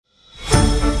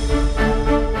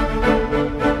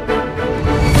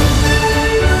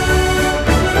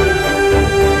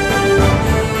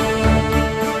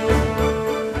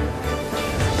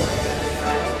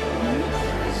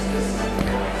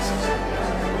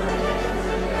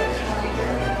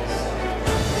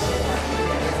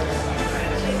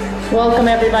Welcome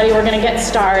everybody, we're going to get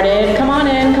started. Come on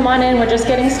in, we're just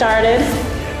getting started.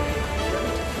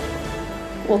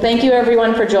 Well, thank you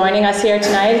everyone for joining us here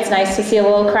tonight. It's nice to see a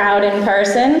little crowd in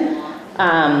person.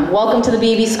 Welcome to the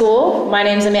Beebe School. My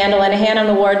name is Amanda Lenahan. I'm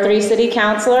the Ward 3 City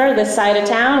Councilor, this side of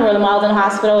town where the Malden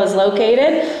Hospital is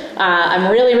located. I'm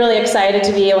really excited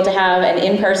to be able to have an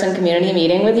in-person community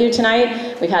meeting with you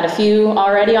tonight. We've had a few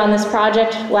already on this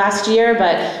project last year,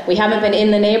 but we haven't been in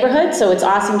the neighborhood, so it's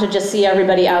awesome to just see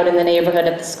everybody out in the neighborhood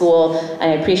at the school, and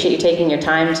I appreciate you taking your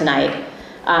time tonight.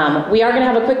 We are going to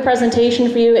have a quick presentation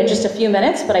for you in just a few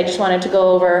minutes, but I just wanted to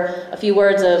go over a few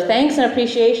words of thanks and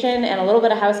appreciation and a little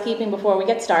bit of housekeeping before we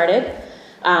get started.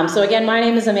 So again, my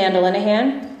name is Amanda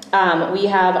Lenahan. We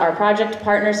have our project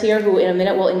partners here who in a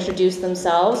minute will introduce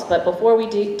themselves, but before we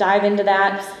dive into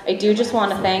that, I do just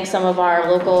want to thank some of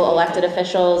our local elected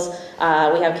officials.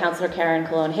 We have Councillor Karen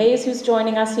Cologne-Hayes who's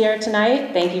joining us here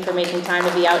tonight. Thank you for making time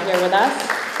to be out here with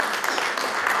us.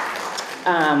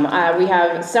 We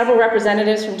have several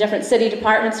representatives from different city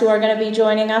departments who are going to be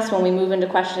joining us when we move into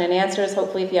question and answers.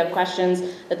 Hopefully if you have questions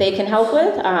that they can help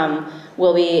with,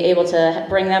 we'll be able to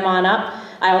bring them on up.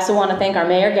 I also want to thank our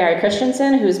mayor, Gary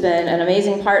Christensen, who's been an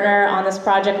amazing partner on this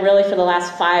project really for the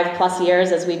last 5+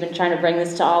 years as we've been trying to bring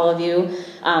this to all of you.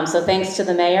 So thanks to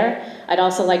the mayor. I'd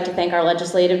also like to thank our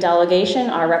legislative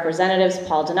delegation, our representatives,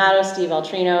 Paul Donato, Steve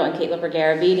Altrino, and Caitlin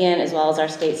Bergara-Bedian, as well as our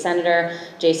state senator,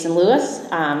 Jason Lewis.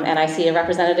 And I see a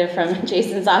representative from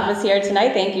Jason's office here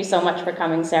tonight. Thank you so much for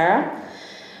coming, Sarah.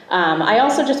 I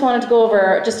also just wanted to go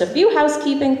over just a few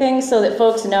housekeeping things so that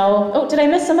folks know. Oh, did I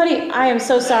miss somebody? I am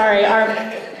so sorry.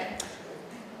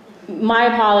 My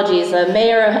apologies. The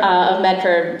mayor of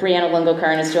Medford, Brianna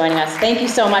Lungo-Kern, is joining us. Thank you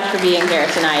so much for being here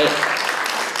tonight.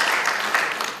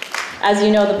 As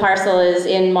you know, the parcel is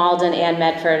in Malden and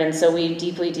Medford, and so we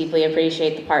deeply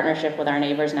appreciate the partnership with our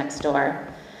neighbors next door.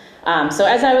 So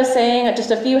as I was saying,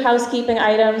 just a few housekeeping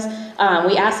items.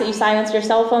 We ask that you silence your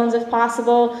cell phones if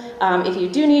possible. If you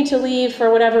do need to leave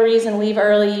for whatever reason, leave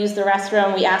early, use the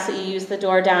restroom. We ask that you use the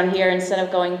door down here instead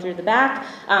of going through the back.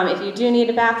 If you do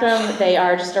need a bathroom, they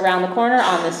are just around the corner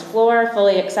on this floor,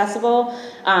 fully accessible.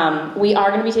 We are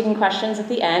going to be taking questions at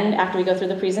the end after we go through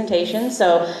the presentation.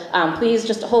 So please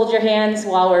just hold your hands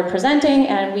while we're presenting,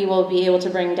 and we will be able to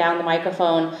bring down the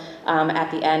microphone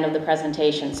at the end of the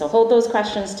presentation. So hold those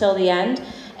questions till the end,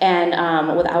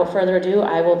 and without further ado,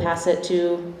 I will pass it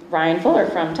to Ryan Fuller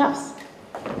from Tufts.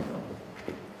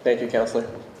 Thank you, Councillor.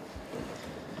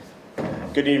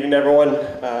 Good evening, everyone.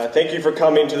 Thank you for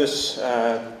coming to this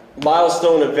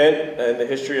milestone event in the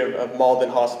history of Malden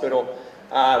Hospital.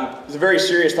 It's a very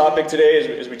serious topic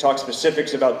today as we talk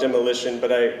specifics about demolition,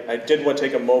 but I did want to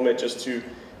take a moment just to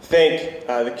thank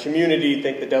the community,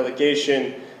 thank the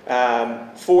delegation,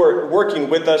 for working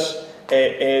with us,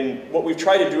 and what we've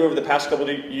tried to do over the past couple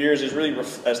of years is really,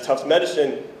 as Tufts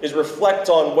Medicine, is reflect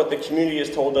on what the community has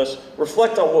told us,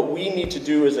 reflect on what we need to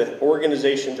do as an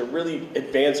organization to really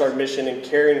advance our mission in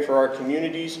caring for our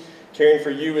communities, caring for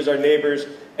you as our neighbors,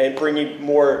 and bringing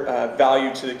more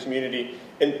value to the community.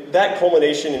 And that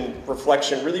culmination and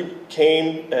reflection really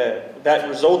came, that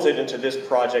resulted into this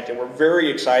project, and we're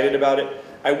very excited about it.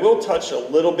 I will touch a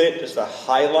little bit just to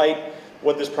highlight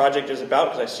what this project is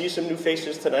about, because I see some new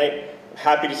faces tonight. I'm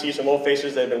happy to see some old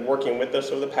faces that have been working with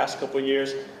us over the past couple of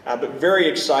years, but very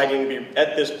exciting to be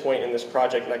at this point in this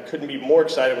project, and I couldn't be more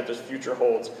excited what this future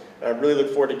holds. And I really look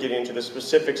forward to getting into the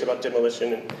specifics about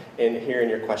demolition and hearing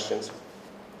your questions.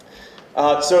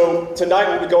 So tonight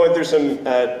we'll be going through some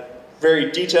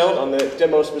very detailed on the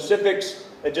demo specifics,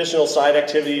 additional side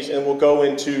activities, and we'll go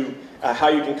into how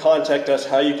you can contact us,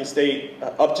 how you can stay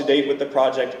up to date with the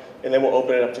project, and then we'll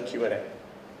open it up to Q&A.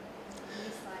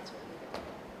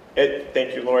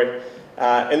 Thank you, Lori.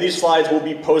 And these slides will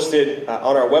be posted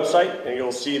on our website, and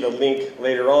you'll see the link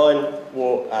later on.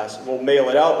 We'll mail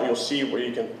it out, and you'll see where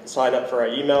you can sign up for our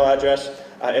email address.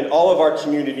 And all of our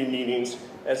community meetings,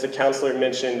 as the councilor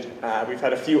mentioned, we've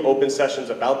had a few open sessions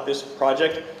about this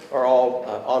project, are all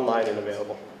online and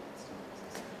available.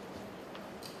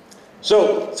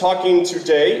 So, talking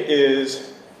today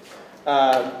is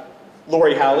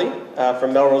Lori Howley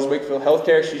from Melrose Wakefield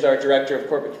Healthcare. She's our Director of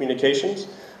Corporate Communications.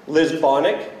 Liz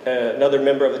Bonnick, another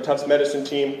member of the Tufts Medicine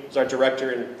team, is our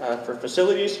Director for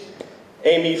Facilities.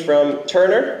 Amy from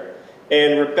Turner,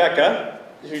 and Rebecca,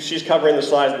 who she's covering the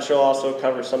slides, but she'll also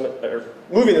cover some, or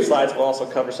moving the slides will also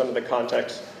cover some of the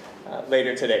context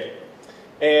later today.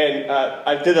 And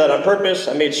I did that on purpose.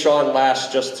 I made Sean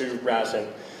last just to razz him.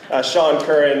 Sean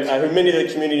Curran, who many of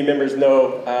the community members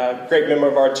know, great member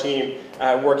of our team,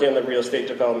 working on the real estate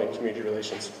development community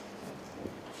relations.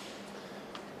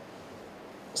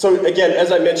 So again,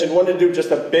 as I mentioned, wanted to do just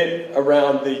a bit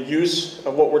around the use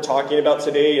of what we're talking about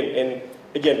today. And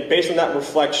again, based on that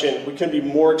reflection, we couldn't be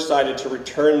more excited to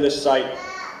return this site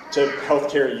to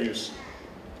healthcare use.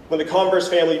 When the Converse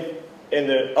family and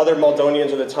the other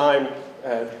Maldonians at the time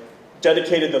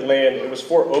dedicated the land, it was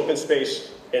for open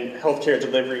space and healthcare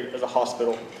delivery as a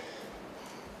hospital.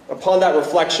 Upon that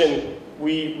reflection,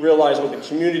 we realized what the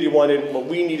community wanted, what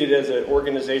we needed as an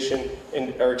organization,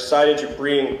 and are excited to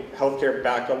bring healthcare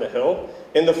back on the Hill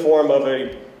in the form of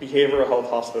a behavioral health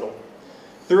hospital.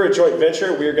 Through a joint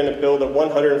venture, we are going to build a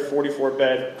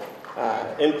 144-bed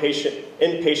inpatient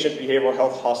behavioral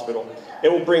health hospital.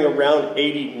 It will bring around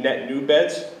 80 net new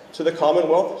beds to the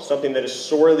Commonwealth, something that is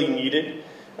sorely needed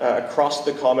across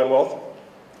the Commonwealth.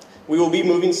 We will be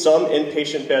moving some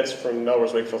inpatient beds from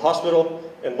Melrose Wakefield Hospital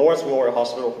and Lawrence Memorial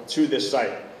Hospital to this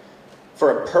site.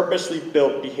 For a purposely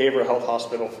built behavioral health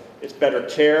hospital, it's better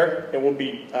care, and we'll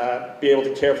be able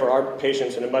to care for our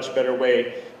patients in a much better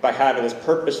way by having this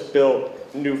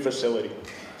purpose-built new facility.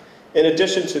 In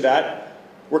addition to that,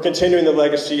 we're continuing the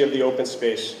legacy of the open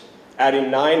space,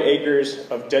 adding 9 acres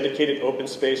of dedicated open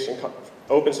space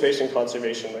and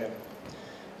conservation land.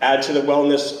 Add to the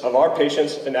wellness of our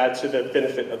patients and add to the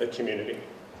benefit of the community.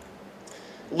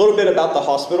 A little bit about the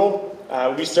hospital.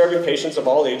 We serve patients of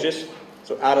all ages,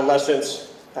 so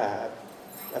adolescents,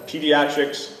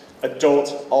 pediatrics,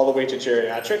 adults, all the way to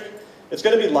geriatric. It's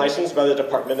going to be licensed by the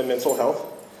Department of Mental Health,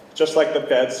 just like the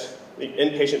beds. The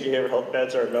inpatient behavioral health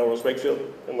beds are at Melrose Wakefield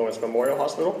and Lawrence Memorial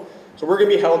Hospital. So we're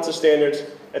going to be held to standards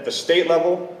at the state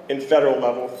level and federal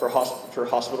level for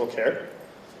hospital care.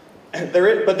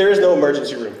 But there is no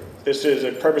emergency room. This is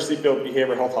a purposely built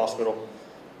behavioral health hospital.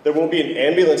 There will be an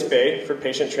ambulance bay for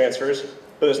patient transfers,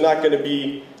 but there's not going to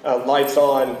be lights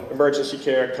on emergency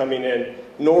care coming in,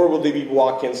 nor will there be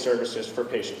walk-in services for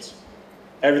patients.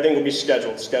 Everything will be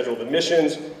scheduled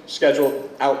admissions,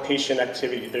 scheduled outpatient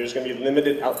activity. There's going to be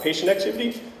limited outpatient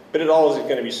activity, but it all is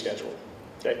going to be scheduled.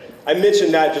 Okay? I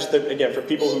mentioned that just to, again, for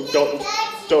people who don't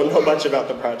know much about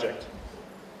the project.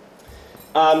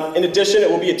 In addition, it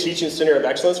will be a teaching center of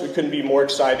excellence. We couldn't be more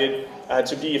excited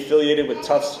to be affiliated with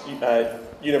Tufts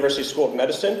University School of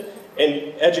Medicine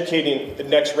and educating the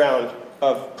next round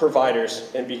of providers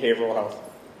in behavioral health.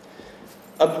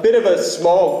 A bit of a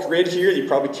small grid here that you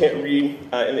probably can't read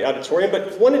in the auditorium,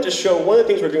 but wanted to show one of the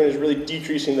things we're doing is really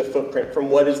decreasing the footprint from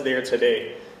what is there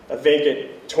today, a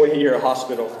vacant 20-year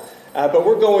hospital. But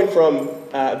we're going from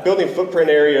building footprint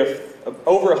area of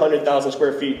over 100,000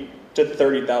 square feet to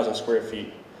 30,000 square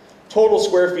feet. Total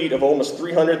square feet of almost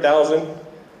 300,000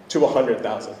 to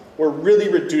 100,000. We're really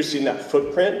reducing that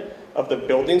footprint of the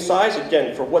building size,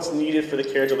 again, for what's needed for the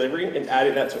care delivery and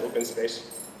adding that to open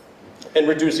space. And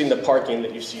reducing the parking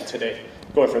that you see today,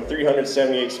 going from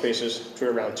 378 spaces to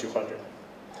around 200.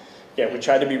 Again, we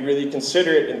try to be really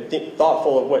considerate and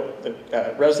thoughtful of what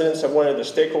the residents have wanted, the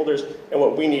stakeholders, and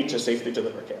what we need to safely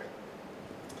deliver care.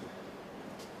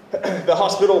 The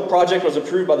hospital project was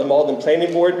approved by the Malden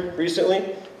Planning Board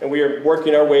recently, and we are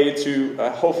working our way to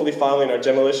hopefully filing our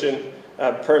demolition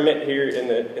permit here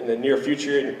in the near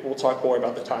future, and we'll talk more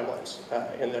about the timelines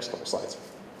in the next couple slides.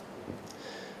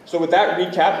 So with that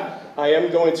recap, I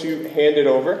am going to hand it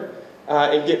over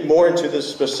and get more into the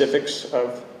specifics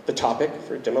of the topic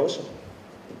for demolition.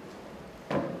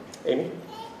 Amy?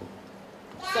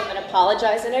 So I'm going to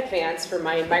apologize in advance for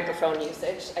my microphone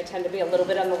usage. I tend to be a little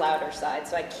bit on the louder side,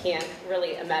 so I can't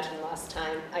really imagine the last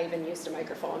time I even used a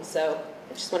microphone. So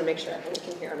I just want to make sure everyone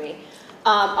can hear me.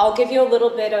 I'll give you a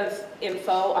little bit of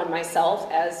info on myself,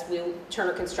 as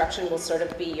Turner Construction will sort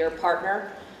of be your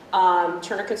partner.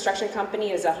 Turner Construction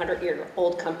Company is a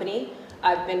 100-year-old company.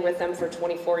 I've been with them for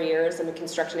 24 years. I'm a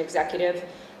construction executive.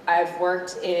 I've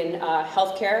worked in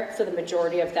healthcare for the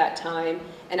majority of that time,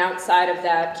 and outside of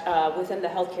that, within the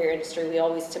healthcare industry, we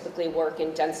always typically work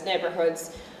in dense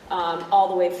neighborhoods, all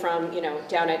the way from,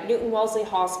 down at Newton Wellesley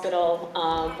Hospital.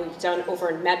 We've done over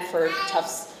in Medford,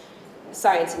 Tufts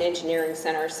Science and Engineering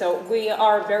Center. So we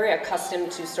are very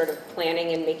accustomed to sort of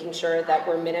planning and making sure that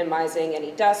we're minimizing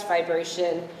any dust,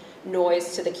 vibration,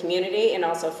 noise to the community, and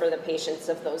also for the patients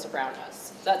of those around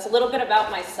us. So that's a little bit about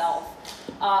myself.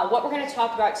 What we're going to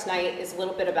talk about tonight is a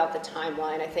little bit about the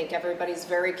timeline. I think everybody's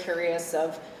very curious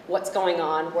of what's going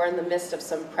on. We're in the midst of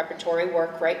some preparatory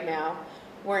work right now.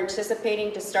 We're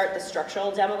anticipating to start the structural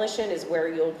demolition, is where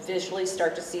you'll visually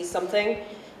start to see something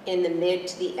in the mid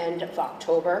to the end of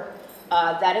October.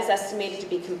 That is estimated to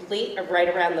be complete right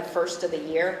around the first of the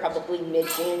year, probably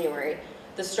mid-January.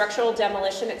 The structural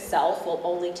demolition itself will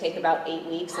only take about 8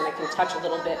 weeks, and I can touch a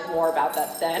little bit more about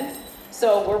that then.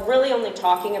 So we're really only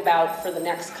talking about for the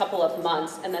next couple of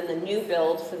months, and then the new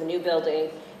build for the new building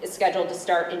is scheduled to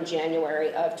start in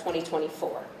January of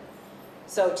 2024.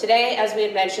 So today, as we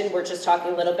had mentioned, we're just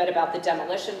talking a little bit about the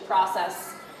demolition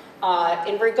process.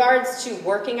 In regards to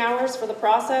working hours for the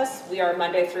process, we are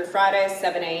Monday through Friday,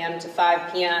 7 a.m. to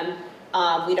 5 p.m.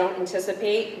 We don't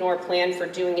anticipate nor plan for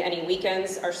doing any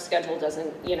weekends. Our schedule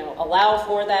doesn't, allow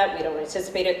for that. We don't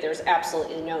anticipate it. There's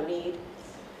absolutely no need.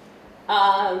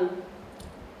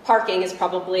 Parking is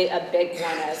probably a big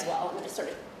one as well. I'm going to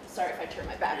sorry if I turn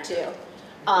my back to you.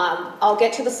 I'll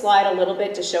get to the slide a little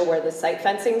bit to show where the site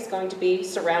fencing is going to be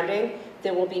surrounding.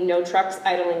 There will be no trucks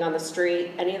idling on the street.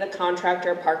 Any of the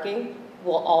contractor parking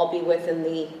will all be within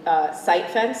the site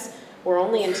fence. We're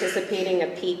only anticipating a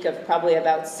peak of probably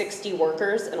about 60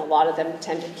 workers, and a lot of them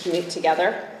tend to commute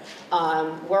together.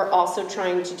 We're also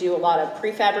trying to do a lot of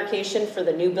prefabrication for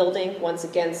the new building, once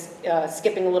again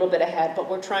skipping a little bit ahead, but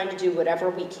we're trying to do whatever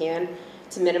we can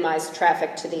to minimize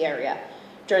traffic to the area.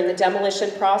 During the demolition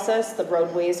process, the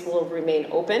roadways will remain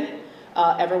open.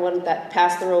 Everyone that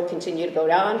passed the road continue to go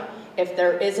down. If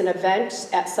there is an event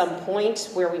at some point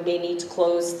where we may need to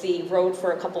close the road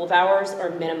for a couple of hours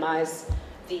or minimize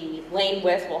the lane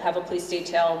width, we'll have a police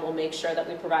detail, and we'll make sure that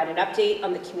we provide an update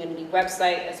on the community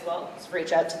website as well as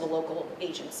reach out to the local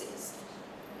agencies.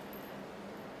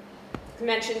 As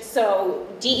mentioned, so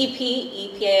DEP,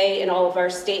 EPA, and all of our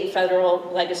state and federal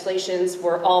legislations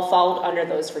were all followed under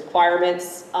those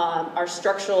requirements. Our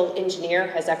structural engineer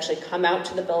has actually come out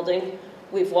to the building.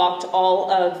 We've walked all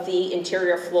of the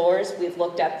interior floors. We've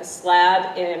looked at the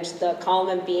slab and the column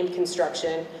and beam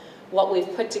construction. What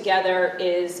we've put together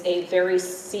is a very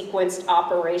sequenced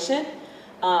operation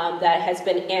that has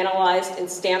been analyzed and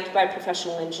stamped by a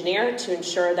professional engineer to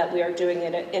ensure that we are doing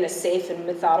it in a safe and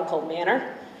methodical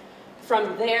manner.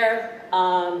 From there,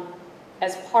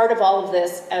 as part of all of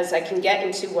this, as I can get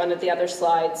into one of the other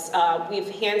slides, we've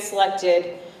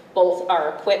hand-selected both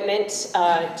our equipment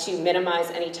to minimize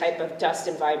any type of dust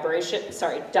and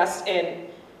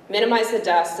minimize the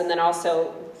dust, and then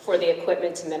also for the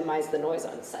equipment to minimize the noise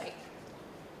on site.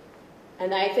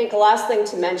 And I think the last thing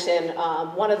to mention,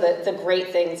 one of the great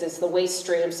things is the waste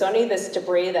stream. So any of this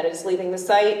debris that is leaving the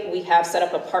site, we have set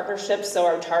up a partnership, so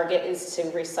our target is to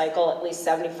recycle at least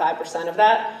 75% of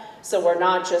that. So we're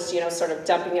not just, sort of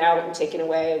dumping it out and taking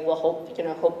away. We'll hope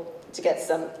to get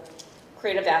some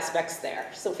creative aspects there.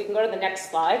 So if we can go to the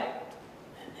next slide.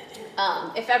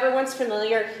 If everyone's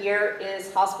familiar, here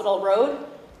is Hospital Road.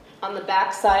 On the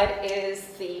back side is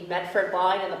the Medford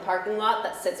line in the parking lot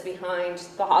that sits behind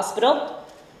the hospital.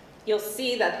 You'll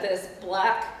see that this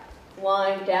black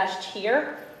line dashed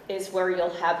here is where you'll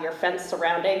have your fence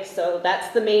surrounding. So that's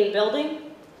the main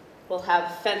building. We'll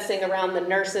have fencing around the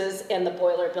nurses and the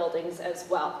boiler buildings as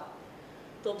well.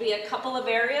 There'll be a couple of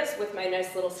areas with my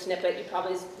nice little snippet. You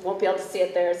probably won't be able to see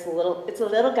it there. It's a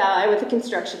little guy with a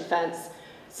construction fence.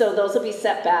 So those will be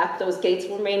set back. Those gates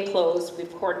will remain closed.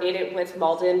 We've coordinated with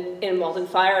Malden and Malden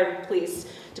Fire and Police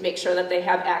to make sure that they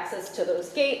have access to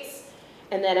those gates.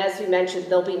 And then, as we mentioned,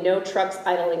 there'll be no trucks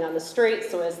idling on the street.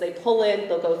 So as they pull in,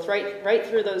 they'll go right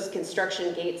through those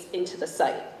construction gates into the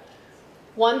site.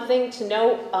 One thing to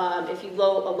note, if you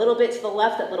go a little bit to the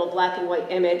left, that little black and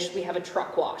white image, we have a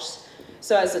truck wash.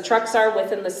 So as the trucks are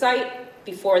within the site,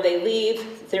 before they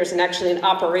leave, there's actually an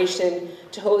operation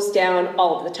to hose down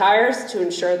all of the tires to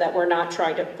ensure that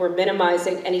we're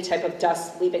minimizing any type of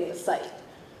dust leaving the site.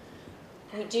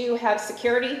 We do have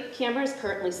security cameras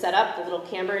currently set up, the little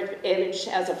camera image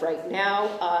as of right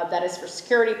now. That is for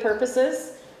security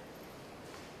purposes.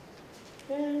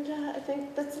 And I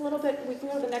think that's a little bit, we can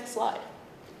go to the next slide.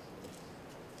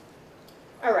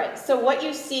 All right, so what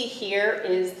you see here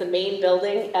is the main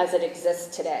building as it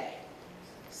exists today.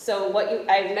 So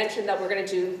I mentioned that we're going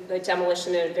to do the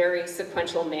demolition in a very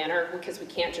sequential manner because we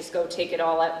can't just go take it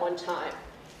all at one time.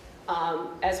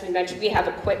 As we mentioned, we have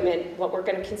equipment. What we're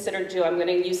going to consider do, I'm going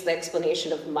to use the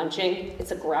explanation of munching.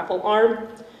 It's a grapple arm.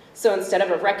 So instead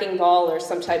of a wrecking ball or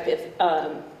some type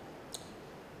of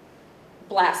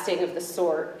blasting of the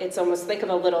sort, it's almost, think of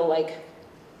a little like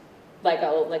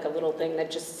a little thing that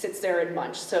just sits there and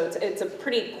munch. So it's a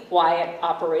pretty quiet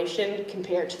operation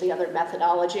compared to the other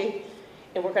methodology.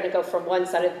 And we're going to go from one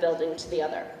side of the building to the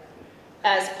other.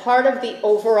 As part of the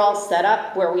overall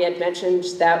setup, where we had mentioned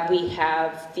that we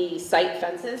have the site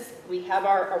fences, we have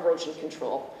our erosion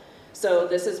control. So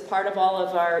this is part of all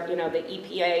of our, the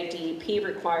EPA, DEP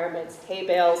requirements, hay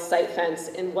bales, site fence,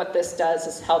 and what this does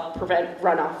is help prevent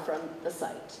runoff from the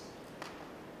site.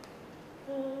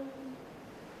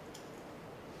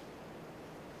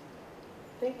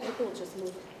 I think we'll just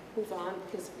move move on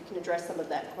because we can address some of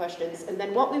that questions. And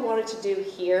then what we wanted to do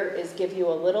here is give you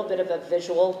a little bit of a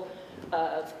visual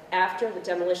of after the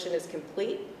demolition is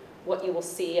complete, what you will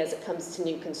see as it comes to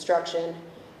new construction.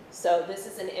 So this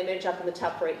is an image up in the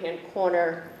top right-hand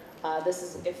corner. This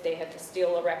is if they have the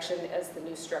steel erection as the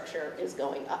new structure is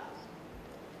going up.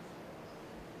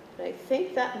 And I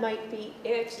think that might be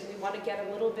it. And we want to get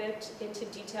a little bit into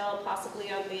detail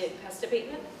possibly on the pest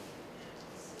abatement.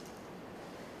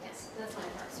 Yes, that's my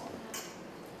first one.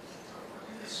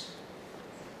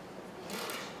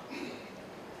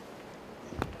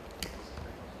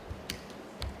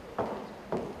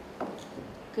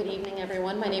 Good evening,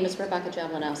 everyone. My name is Rebecca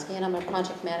Javlinowski, and I'm a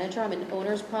project manager. I'm an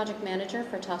owner's project manager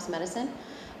for Tufts Medicine,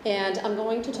 and I'm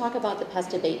going to talk about the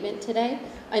pest abatement today.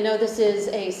 I know this is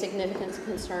a significant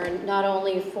concern, not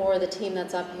only for the team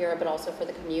that's up here, but also for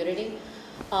the community.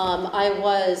 I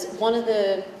was one of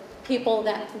the people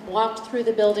that walked through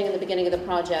the building in the beginning of the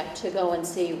project to go and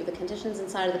see the conditions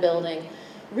inside of the building,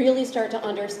 really start to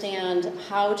understand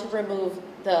how to remove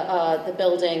the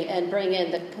building and bring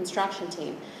in the construction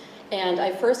team. And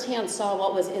I firsthand saw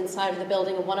what was inside of the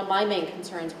building, and one of my main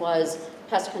concerns was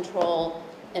pest control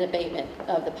and abatement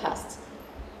of the pests.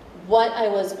 What I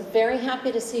was very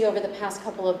happy to see over the past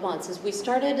couple of months is we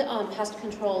started pest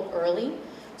control early.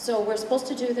 So we're supposed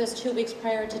to do this 2 weeks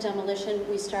prior to demolition.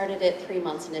 We started it 3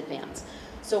 months in advance.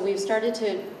 So we've started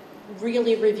to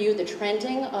really review the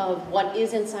trending of what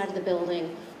is inside of the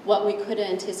building, what we could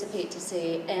anticipate to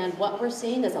see, and what we're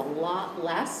seeing is a lot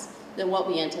less than what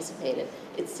we anticipated.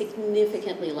 It's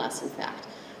significantly less, in fact.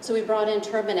 So we brought in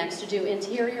Turbinex to do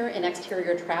interior and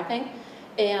exterior trapping,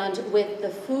 and with the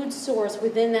food source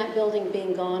within that building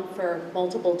being gone for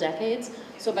multiple decades,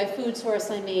 so by food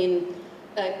source I mean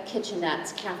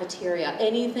kitchenettes, cafeteria,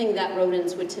 anything that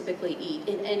rodents would typically eat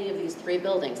in any of these 3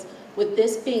 buildings. With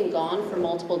this being gone for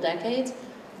multiple decades,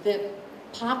 the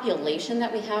population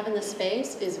that we have in the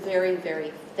space is very,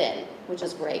 very thin, which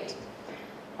is great.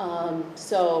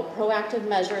 So proactive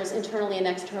measures internally and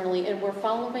externally, and we're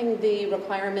following the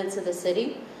requirements of the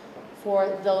city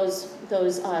for those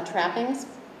trappings.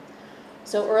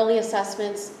 So early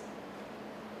assessments,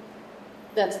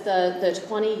 that's the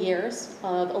 20 years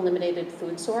of eliminated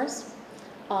food source.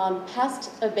 Pest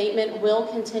abatement will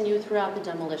continue throughout the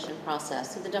demolition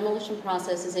process. So the demolition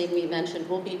process, as Amy mentioned,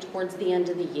 will be towards the end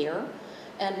of the year.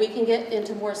 And we can get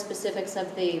into more specifics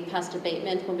of the pest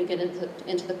abatement when we get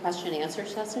into the question and answer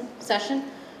session.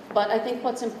 But I think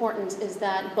what's important is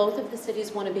that both of the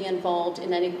cities want to be involved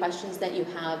in any questions that you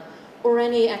have or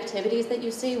any activities that you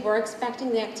see. We're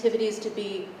expecting the activities to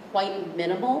be quite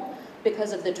minimal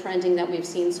because of the trending that we've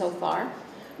seen so far.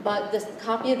 But this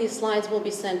copy of these slides will be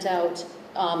sent out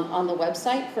on the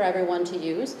website for everyone to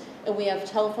use. And we have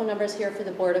telephone numbers here for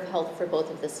the Board of Health for both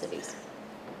of the cities.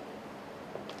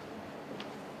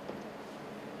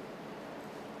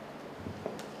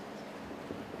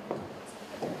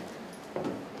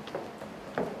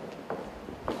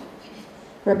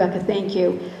 Rebecca, thank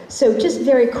you. So just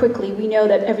very quickly, we know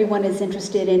that everyone is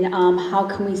interested in how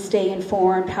can we stay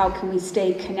informed, how can we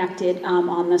stay connected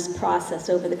on this process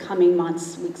over the coming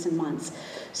months, weeks and months.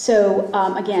 So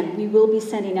again, we will be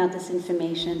sending out this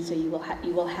information, so you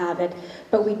will have it.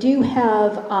 But we do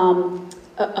have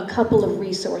a couple of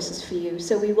resources for you.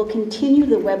 So we will continue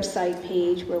the website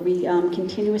page where we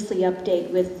continuously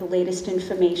update with the latest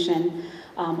information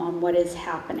on what is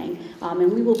happening.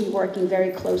 And we will be working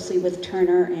very closely with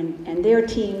Turner and their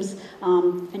teams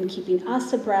and keeping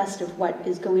us abreast of what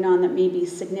is going on that may be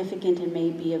significant and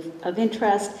may be of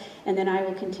interest. And then I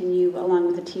will continue, along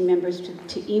with the team members,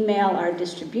 to email our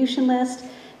distribution list.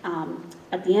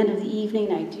 At the end of the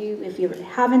evening, if you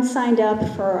haven't signed up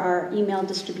for our email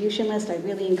distribution list, I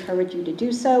really encourage you to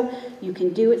do so. You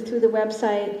can do it through the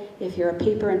website. If you're a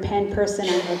paper and pen person,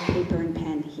 I have paper and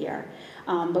pen here.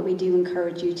 But we do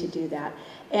encourage you to do that.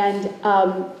 And,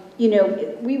 you know,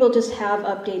 we will just have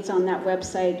updates on that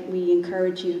website. We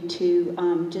encourage you to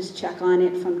just check on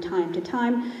it from time to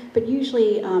time. But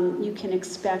usually you can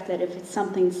expect that if it's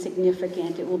something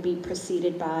significant, it will be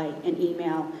preceded by an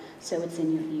email, so it's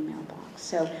in your email box.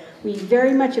 So we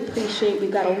very much appreciate,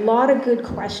 we've got a lot of good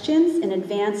questions in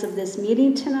advance of this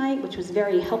meeting tonight, which was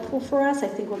very helpful for us. I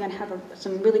think we're going to have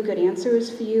some really good answers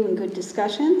for you and good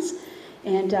discussions.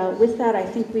 And with that, I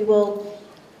think we will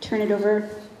turn it over.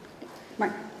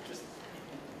 Mark. Just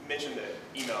mention the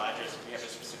email address if you have a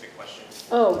specific question.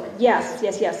 Oh, yes,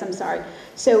 I'm sorry.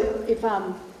 So if,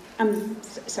 I'm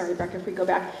sorry, Rebecca, if we go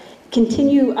back.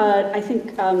 Continue, I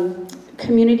think,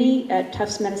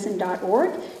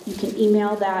 community@tuftsmedicine.org. You can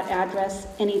email that address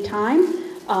anytime.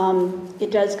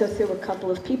 It does go through a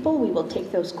couple of people. We will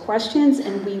take those questions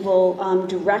and we will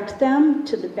direct them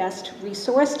to the best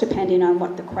resource depending on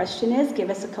what the question is. Give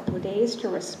us a couple of days to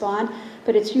respond,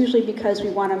 but it's usually because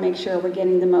we want to make sure we're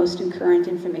getting the most and current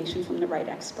information from the right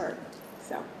expert.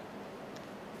 So,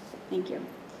 thank you.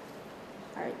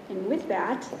 All right, and with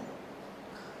that,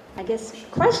 I guess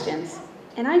questions.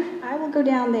 And I will go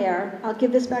down there. I'll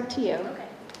give this back to you. Okay.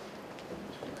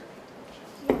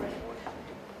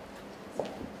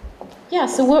 Yeah,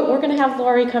 so we're going to have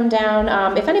Lori come down.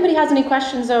 If anybody has any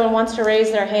questions, though, and wants to raise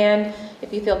their hand,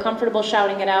 if you feel comfortable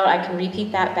shouting it out, I can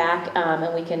repeat that back,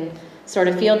 and we can sort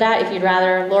of field that. If you'd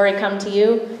rather Lori come to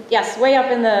you. Yes, way up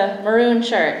in the maroon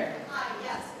shirt. Hi,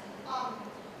 yes.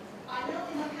 I know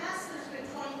in the past there's been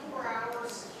 24-hour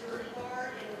security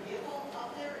guard in the vehicle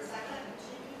up there. Is that going to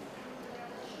continue through the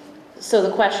demolition? So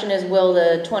the question is, will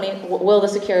the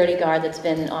security guard that's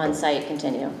been on site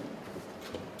continue?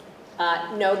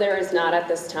 No, there is not at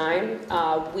this time.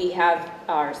 We have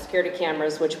our security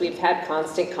cameras, which we've had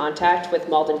constant contact with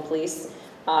Malden Police.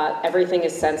 Everything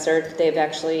is censored. They've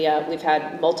actually, we've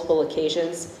had multiple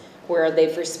occasions where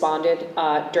they've responded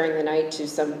during the night to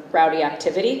some rowdy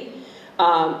activity.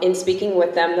 In speaking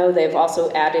with them, though, they've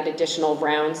also added additional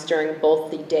rounds during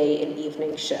both the day and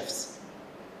evening shifts.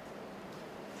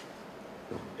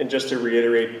 And just to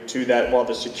reiterate to that, while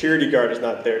the security guard is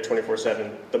not there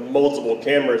 24/7, the multiple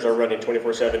cameras are running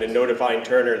 24/7 and notifying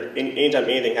Turner anytime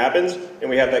anything happens, and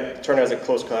we have that, Turner has a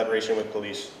close collaboration with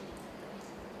police.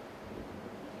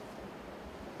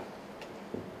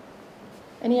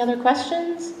 Any other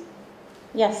questions?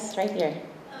 Yes, right here. I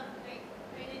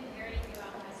didn't hear anything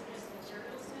about hazardous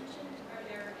materials mentioned.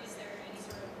 Is there any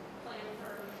sort of plan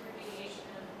for remediation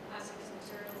of hazardous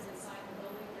materials inside the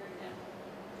building during the demolition?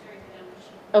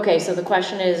 Okay, so the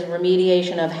question is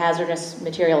remediation of hazardous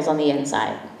materials on the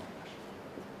inside.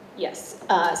 Yes,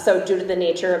 so due to the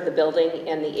nature of the building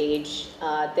and the age,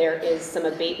 there is some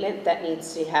abatement that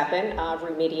needs to happen,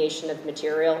 remediation of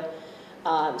material.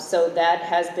 So that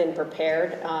has been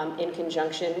prepared in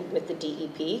conjunction with the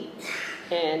DEP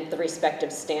and the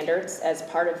respective standards as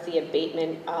part of the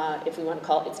abatement, if we want to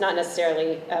call it. It's not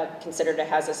necessarily considered a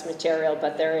hazardous material,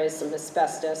 but there is some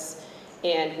asbestos.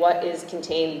 And what is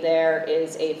contained there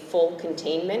is a full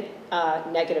containment,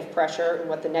 negative pressure. And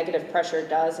what the negative pressure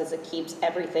does is it keeps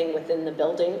everything within the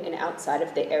building and outside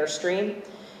of the airstream.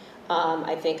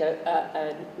 I think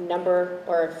a number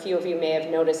or a few of you may have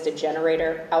noticed a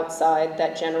generator outside.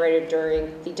 That generator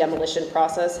during the demolition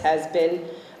process has been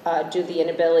due to the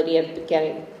inability of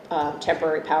getting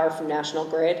temporary power from National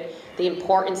Grid. The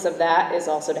importance of that is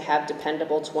also to have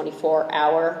dependable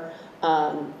 24-hour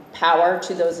power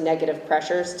to those negative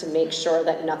pressures to make sure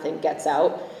that nothing gets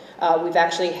out. We've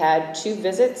actually had 2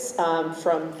 visits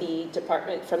from the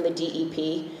department, from the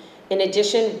DEP. In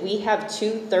addition, we have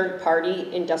 2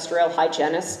 third-party industrial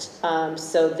hygienists.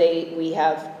 We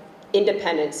have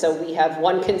independent, so we have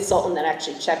one consultant that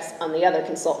actually checks on the other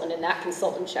consultant, and that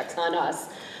consultant checks on us.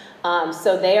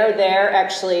 So they are there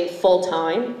actually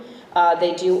full-time.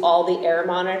 They do all the air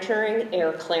monitoring,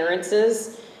 air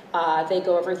clearances. They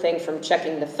go everything from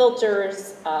checking the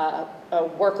filters,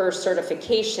 worker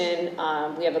certification.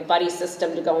 We have a buddy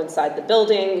system to go inside the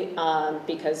building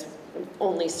because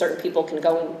only certain people can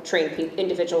go and trained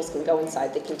individuals can go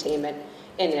inside the containment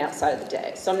in and outside of the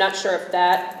day. So I'm not sure if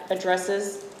that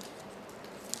addresses.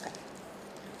 Okay.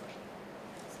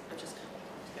 I'm just.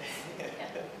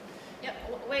 Yep,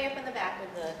 way up in the back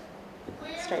with the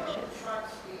striped shirt. Where will the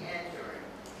trucks be entering?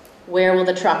 Where will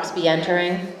the trucks be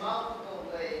entering? There's multiple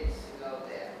ways to go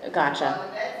there. Gotcha. On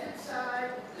the Bedford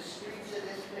side, the streets are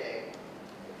this big.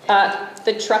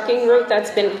 The trucking route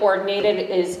that's been coordinated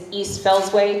is East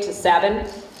Fellsway to Savin.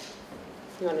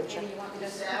 You want to check? To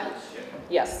Savage?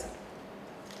 Yes.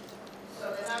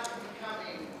 So they're not going to be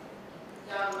coming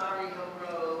down Murray Hill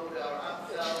Road or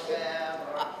up Fells Ave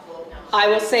or up Fulton. I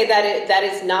will say that that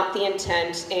is not the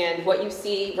intent, and what you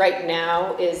see right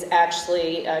now is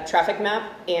actually a traffic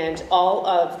map, and all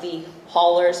of the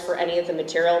haulers for any of the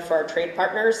material for our trade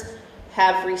partners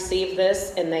have received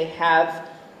this, and they have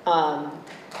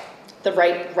the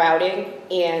right routing,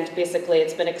 and basically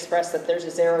it's been expressed that there's a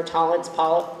zero tolerance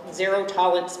policy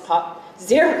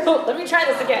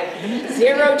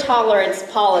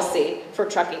for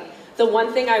trucking. The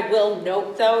one thing I will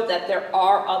note, though, that there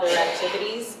are other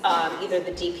activities, either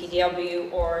the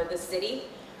DPW or the city.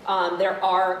 There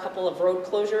are a couple of road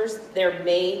closures. There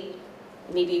may,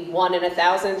 maybe 1 in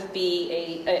 1,000th,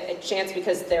 be a chance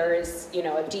because there is,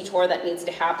 a detour that needs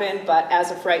to happen. But as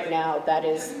of right now, that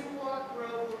is. Can you walk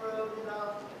Grover Road and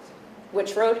all?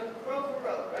 Which road? Grover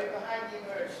Road, right behind the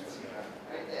emergency room,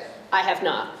 right there. I have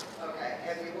not. Okay.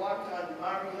 have you walked on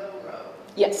Murray Hill Road?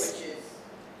 Yes. Which is,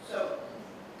 so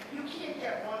you can't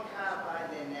get one car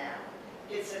by there now.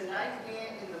 It's a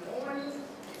nightmare in the morning,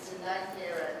 it's a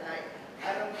nightmare at night.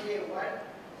 I don't care what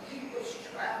people's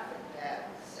traffic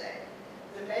patterns say.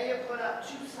 The mayor put up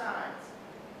 2 signs,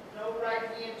 no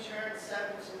right-hand turn 7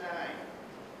 to 9.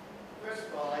 First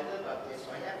of all, I live up there,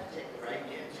 so I have to take the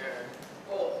right-hand turn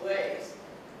both ways.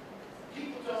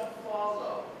 People don't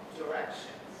follow directions.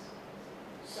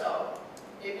 So,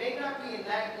 it may not be a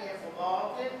nightmare for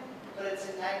Malden, but it's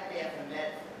a nightmare for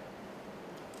Medford.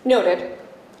 Noted.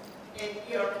 And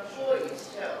your employees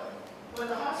too. When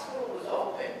the hospital was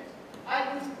open,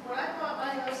 when I bought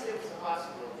my house, there was a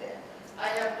hospital there. I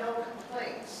have no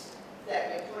complaints that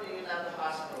you're putting another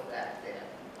hospital back there.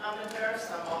 I'm a nurse,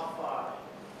 I'm all for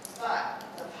it. But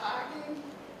the parking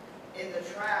and the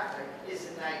traffic is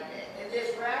a nightmare. And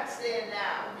there's rats there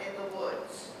now in the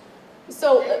woods.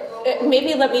 So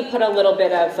maybe let me put a little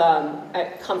bit of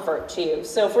comfort to you.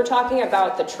 So if we're talking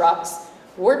about the trucks,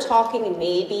 we're talking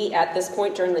maybe at this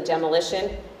point during the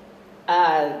demolition,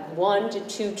 1 to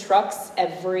 2 trucks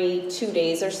every 2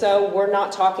 days or so. We're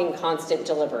not talking constant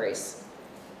deliveries.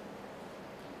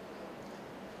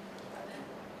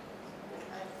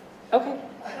 Okay.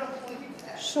 I don't believe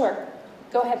that. Sure.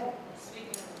 Go ahead. Speaking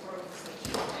of the roads that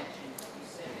you mentioned, you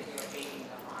said that you're hating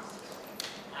the hospital.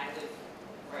 I live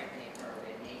right near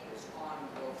where neighbors on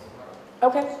Grover Road.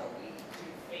 Okay. So we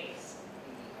do face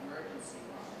the emergency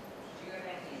room. Do you have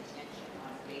any intention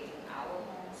on abating our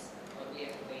homes, or do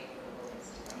we have to wait for the rodents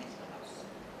to come into the house?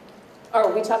 Are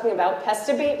we talking about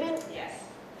pest abatement? Yes.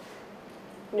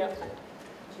 No.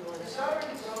 It's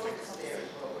already rodents there is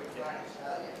what we're trying to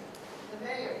tell you. The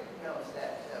mayor knows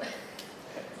that too.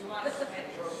 You want to prevent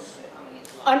rodents from coming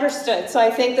into the house? Understood. So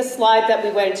I think the slide that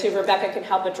we went to, Rebecca can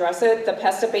help address it. The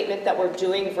pest abatement that we're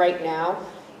doing right now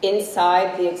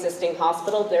inside the existing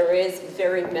hospital, there is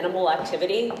very minimal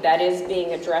activity that is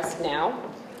being addressed now.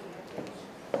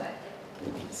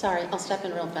 Sorry, I'll step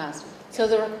in real fast. So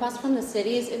the request from the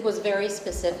cities, it was very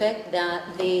specific that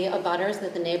the abutters,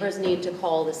 that the neighbors need to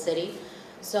call the city.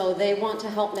 So they want to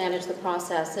help manage the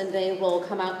process, and they will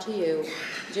come out to you,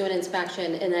 do an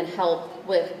inspection, and then help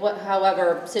with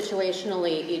however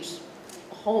situationally each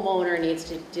homeowner needs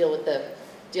to deal with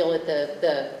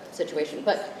the situation.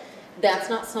 But that's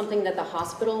not something that the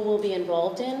hospital will be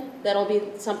involved in. That'll be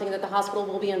something that the hospital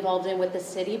will be involved in with the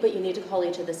city, but you need to call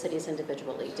each of the cities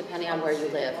individually, depending on where you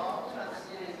live.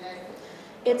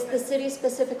 It's the city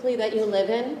specifically that you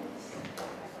live in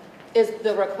is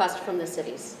the request from the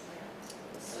cities.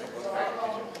 So I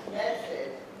call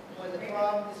Medford when the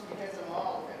problem is because of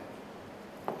Malden.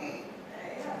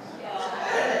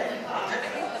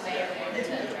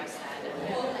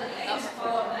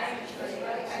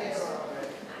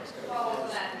 Follow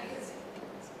that, because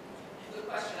the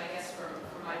question, I guess, from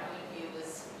my point of view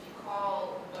is, if you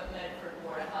call the Medford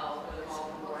Board of Health or the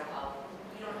Malden Board of Health,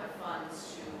 we don't have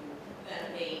funds to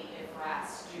then abate if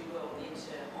rats do go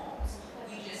into homes.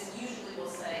 We just usually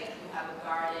will say, you have a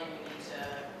garden, you need to,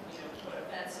 put a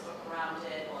fence around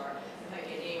it, or you might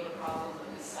get a neighbor problem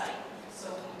with the site. So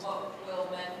what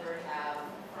will Medford have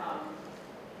from,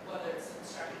 whether it's a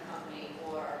construction company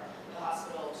or the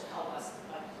hospital, to help us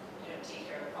take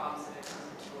care of the problems that come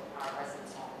into our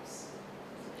residents' homes?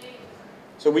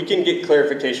 So we can get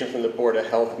clarification from the Board of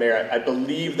Health, Mayor. I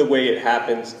believe the way it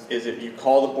happens is if you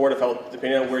call the Board of Health,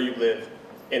 depending on where you live,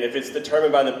 and if it's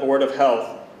determined by the Board of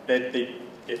Health that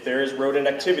if there is rodent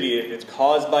activity, if it's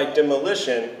caused by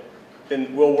demolition,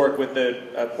 then we'll work with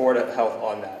the Board of Health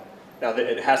on that. Now,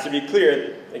 it has to be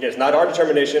clear, again, it's not our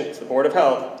determination, it's the Board of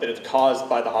Health, that it's caused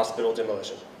by the hospital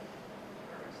demolition.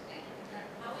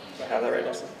 Do I have that right,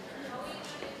 Nelson?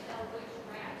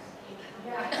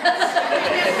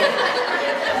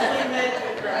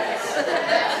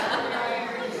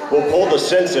 We'll pull the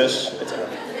census.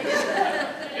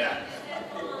 Yeah.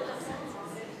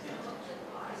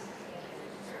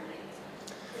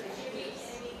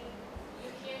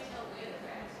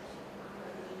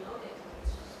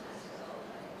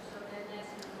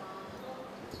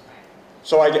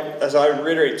 So as I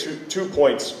reiterate, two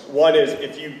points. One is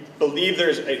if you believe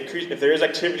if there is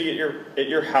activity at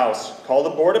your house, call the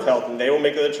Board of Health and they will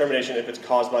make the determination if it's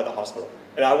caused by the hospital.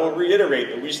 And I will reiterate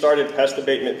that we started pest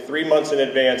abatement 3 months in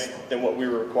advance than what we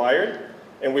were required,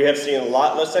 and we have seen a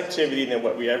lot less activity than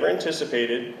what we ever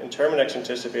anticipated and Terminex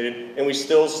anticipated, and we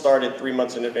still started 3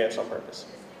 months in advance on purpose.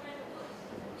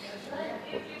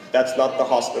 That's not the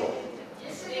hospital.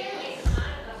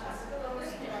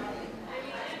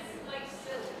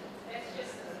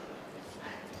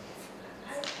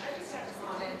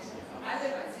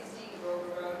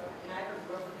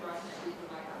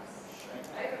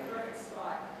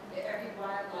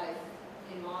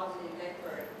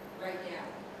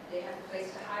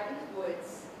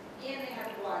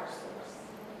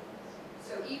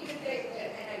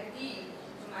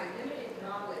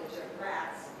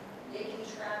 they can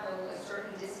travel a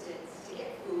certain distance to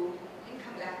get food and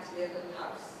come back to their little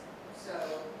house. So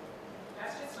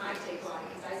that's just my take on it,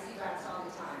 because I see rats all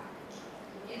the time.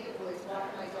 In the woods,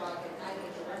 walking my dog, and I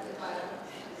live directly by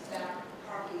the back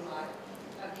parking lot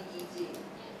of the ED.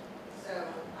 So,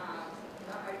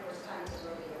 not my first time to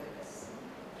rodeo with this.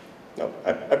 No,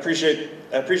 I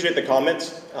appreciate the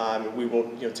comments. We will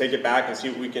take it back and see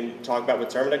what we can talk about with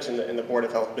Terminix and the Board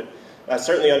of Health. But I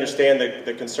certainly understand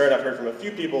the concern I've heard from a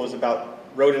few people is about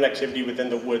rodent activity within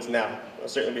the woods now.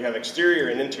 Certainly we have exterior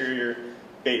and interior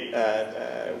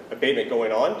abatement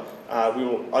going on. We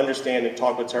will understand and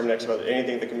talk with Terminix about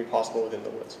anything that can be possible within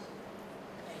the woods.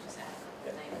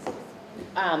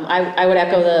 I would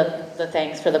echo the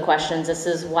thanks for the questions. This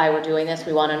is why we're doing this.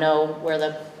 We want to know where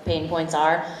the pain points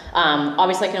are.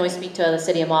 Obviously, I can only speak to the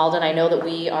City of Malden. I know that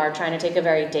we are trying to take a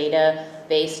very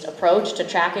data-based approach to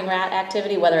tracking rat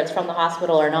activity, whether it's from the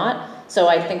hospital or not. So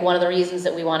I think one of the reasons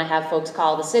that we want to have folks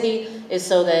call the city is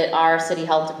so that our city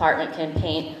health department can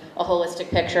paint a holistic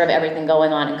picture of everything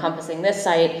going on encompassing this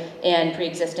site and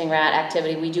pre-existing rat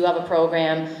activity. We do have a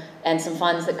program and some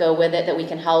funds that go with it that we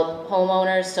can help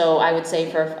homeowners. So I would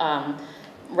say for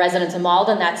residents of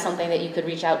Malden, that's something that you could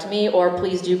reach out to me, or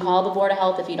please do call the Board of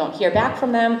Health if you don't hear back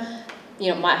from them.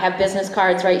 I have business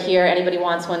cards right here. Anybody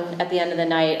wants one at the end of the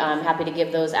night, I'm happy to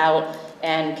give those out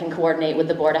and can coordinate with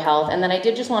the Board of Health. And then I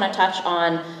did just want to touch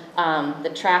on the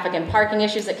traffic and parking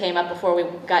issues that came up before we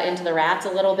got into the rats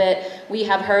a little bit. We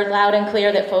have heard loud and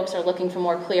clear that folks are looking for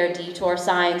more clear detour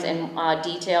signs and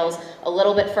details a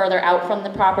little bit further out from the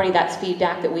property. That's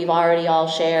feedback that we've already all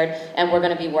shared, and we're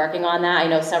going to be working on that. I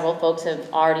know several folks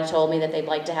have already told me that they'd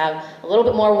like to have a little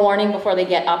bit more warning before they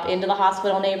get up into the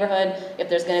hospital neighborhood if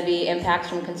there's going to be impacts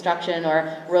from construction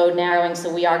or road narrowing,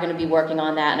 so we are going to be working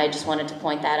on that, and I just wanted to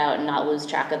point that out and not lose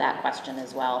track of that question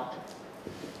as well.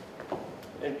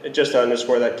 And just to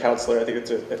underscore that, Counselor, I think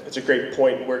it's a great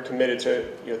point. We're committed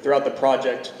to, throughout the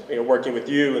project, working with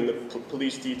you and the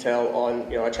police detail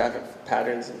on, our traffic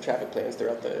patterns and traffic plans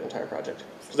throughout the entire project.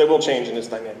 Because they will change in this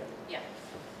dynamic. Yeah.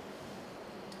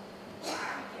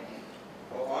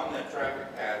 Well, on that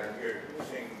traffic pattern, you're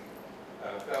using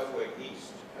Fellsway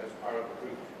East as part of the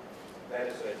route. That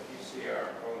is a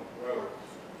DCR-owned road,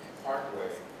 Parkway,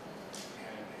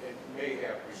 and it may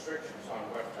have restrictions on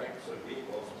what types of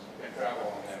vehicles can travel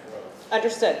on that road.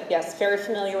 Understood, yes, very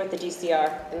familiar with the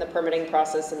DCR and the permitting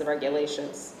process and the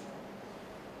regulations.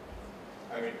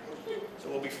 I mean, so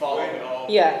we'll be following it all.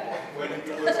 Yeah.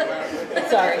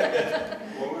 Sorry.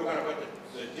 When we were going to put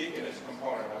the Deaconess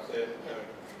component up there,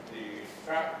 the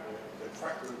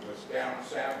truck route was down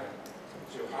Salmon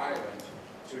to Highland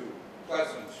to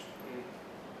Pleasant,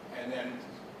 and then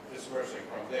dispersing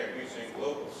from there using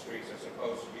local streets as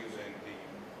opposed to using the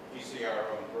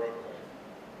DCR-owned roadway.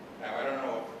 Now, I don't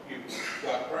know if you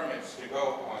got permits to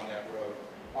go on that road.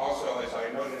 Also, as I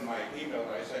noted in my email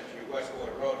that I sent you,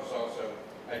 Westwater Road is also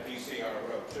a DCR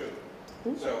road too.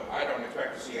 So I don't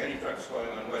expect to see any trucks going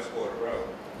on Westwater Road.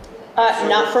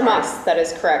 Not from us, that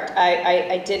is correct.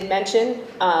 I did mention,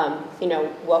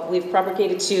 what we've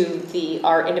propagated to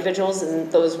our individuals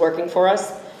and those working for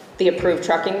us, the approved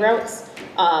trucking routes.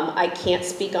 I can't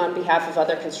speak on behalf of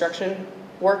other construction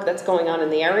work that's going on in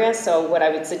the area, so what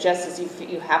I would suggest is if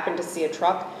you happen to see a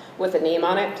truck with a name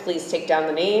on it, please take down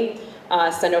the name,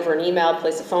 send over an email,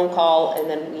 place a phone call, and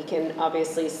then we can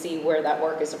obviously see where that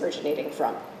work is originating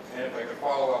from. And if I could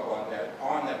follow up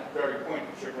on that very point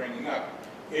that you're bringing up,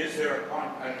 is there,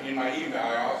 in my email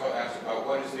I also asked about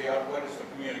what is the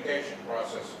communication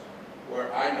process,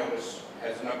 where I notice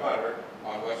as an abutter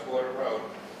on Westwater Road,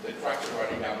 the trucks are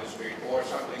running down the street, or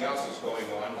something else is going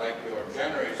on, like your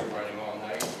generators are running all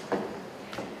night.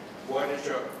 What is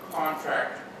your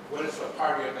contract? What is the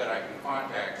party that I can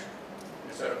contact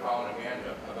instead of calling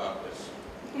Amanda about this?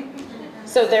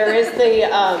 So there is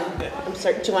the, I'm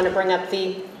sorry, do you want to bring up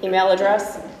the email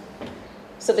address?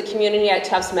 So the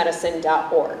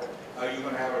community@tuftsmedicine.org. Are you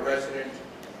going to have a resident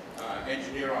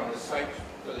engineer on the site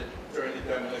during the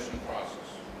demolition process?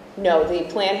 No, the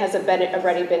plan has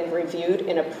already been reviewed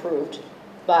and approved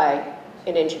by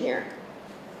an engineer.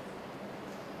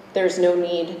 There's no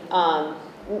need,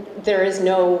 there is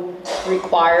no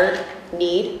required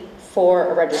need for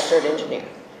a registered engineer.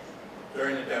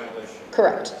 During the demolition?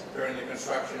 Correct. During the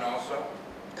construction also?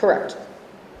 Correct.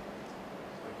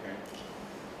 Okay.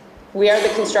 We are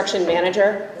the construction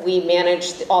manager. We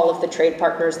manage all of the trade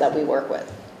partners that we work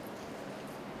with.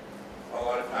 A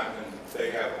lot of times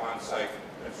they have on-site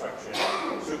construction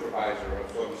supervisor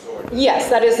of some sort. Yes,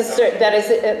 that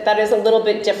is a little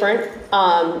bit different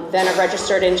than a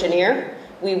registered engineer.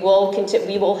 we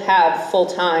will have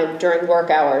full-time during work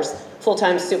hours,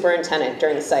 full-time superintendent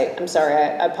during the site. I'm sorry,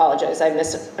 I apologize, I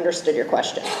misunderstood your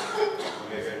question.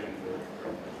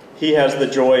 He has the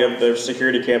joy of the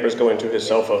security cameras going to his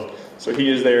cell phone, so he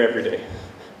is there every day.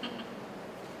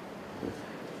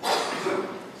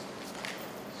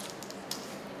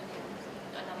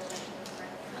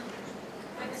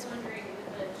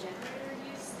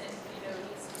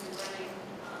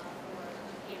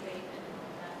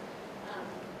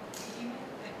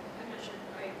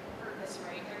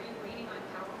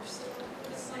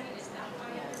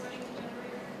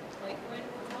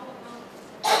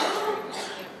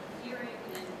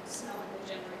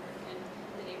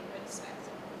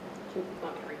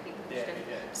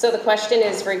 So the question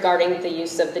is regarding the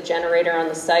use of the generator on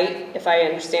the site. If I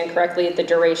understand correctly, the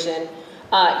duration.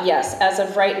 Yes, as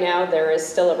of right now, there is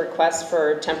still a request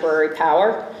for temporary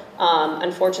power.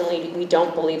 Unfortunately, we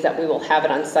don't believe that we will have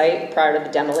it on site prior to the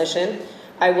demolition.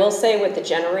 I will say with the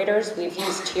generators, we've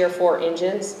used Tier 4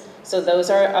 engines. So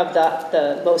those are of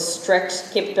the most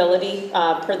strict capability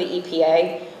per the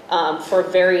EPA. For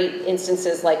very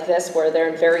instances like this, where they're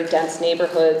in very dense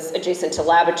neighborhoods, adjacent to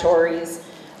laboratories,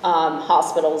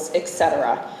 hospitals,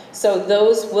 etc. So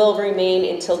those will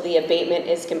remain until the abatement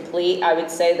is complete. I would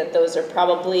say that those are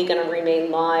probably going to remain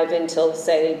live until,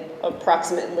 say,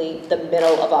 approximately the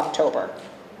middle of October.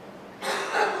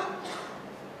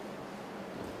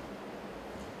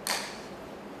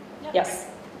 Yes?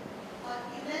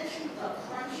 You mentioned the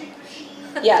crunching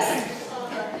machine. Yes. So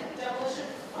the demolition,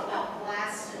 what about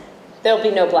blasting? There'll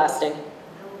be no blasting. No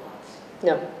blasting.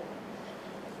 No.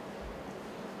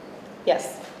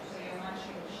 Yes.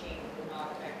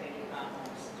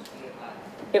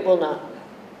 It will not.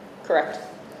 Correct.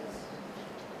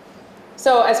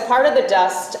 So as part of the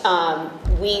dust,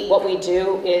 what we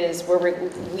do is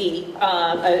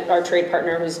our trade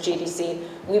partner, who's GDC,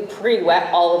 we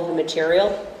pre-wet all of the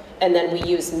material, and then we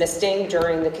use misting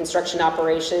during the construction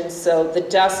operations. So the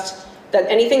dust,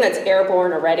 anything that's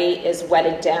airborne already is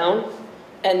wetted down,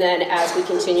 and then as we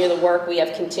continue the work, we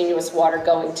have continuous water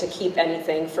going to keep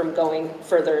anything from going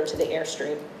further into the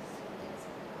airstream.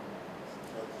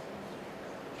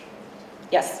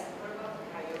 Yes? What about the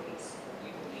coyotes?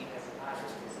 You believe as a lot of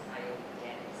these coyote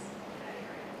dens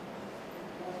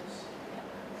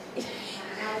in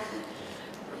that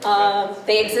area?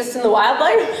 They exist in the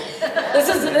wildlife?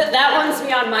 That one's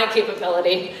beyond my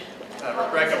capability.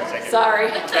 Rebecca will take it. Sorry.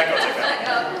 Rebecca will take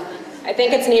that. I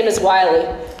think its name is Wiley.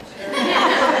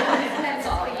 That's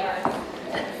all you have.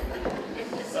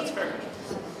 That's fair.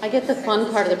 I get the fun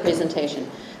part of the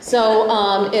presentation.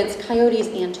 So it's coyotes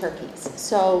and turkeys.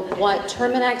 So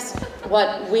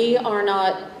what we are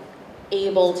not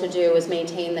able to do is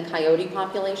maintain the coyote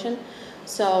population.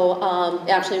 So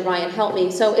actually, Ryan, help me.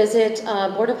 So is it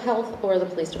Board of Health or the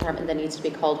police department that needs to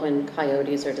be called when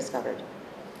coyotes are discovered?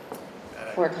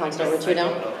 Or Councilor Ritchie,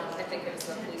 no? I think it was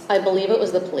the police. I believe it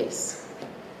was the police.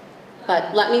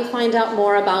 But let me find out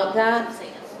more about that,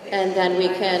 and then we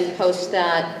can post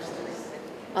that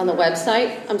on the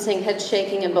website. I'm saying head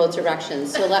shaking in both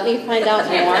directions. So let me find out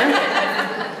more,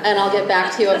 and I'll get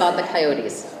back to you about the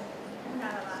coyotes.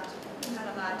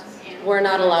 We're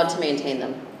not allowed to maintain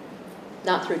them.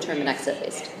 Not through term and exit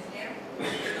based.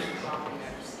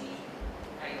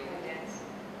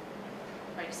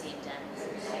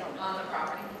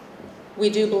 We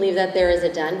do believe that there is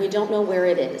a den. We don't know where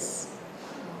it is.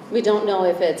 We don't know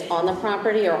if it's on the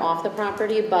property or off the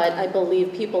property, but I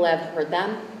believe people have heard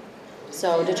them.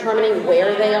 So determining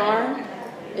where they are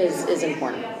is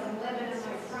important.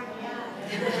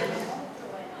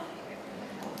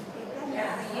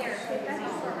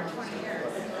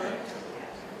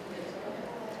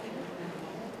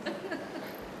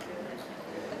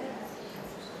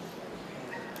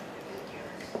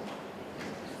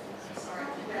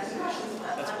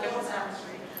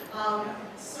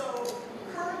 So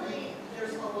currently,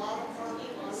 there's a lot of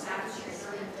parking on South Street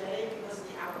during the day because of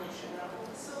the outpatient medical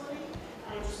facility.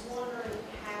 And I'm just wondering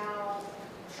how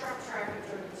truck traffic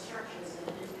during construction is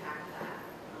going to impact that.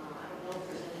 I don't know if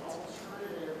there's any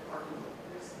alternative parking.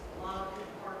 There's a lot of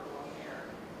people parking along there.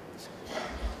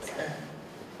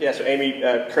 Yeah, so Amy,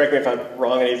 correct me if I'm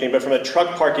wrong or anything, but from the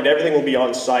truck parking, everything will be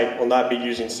on site, will not be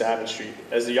using Savin Street.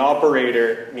 As the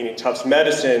operator, meaning Tufts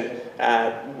Medicine,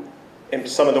 and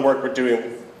some of the work we're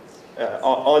doing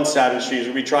on Savin Street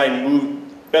is we try and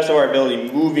move, best of our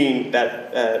ability, moving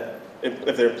that,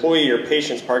 if their employee or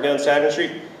patients parking on Savin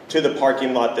Street, to the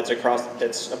parking lot that's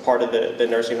a part of the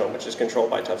nursing home, which is controlled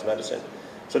by Tufts Medicine.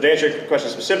 So to answer your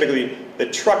question specifically, the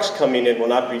trucks coming in will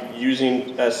not be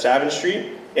using Savin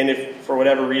Street. And if, for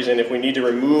whatever reason, if we need to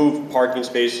remove parking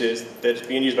spaces that's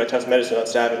being used by Tufts Medicine on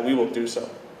Savin, we will do so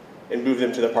and move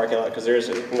them to the parking lot because there is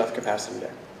enough capacity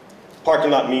there. Parking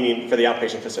lot meaning for the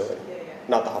outpatient facility,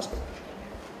 not the hospital.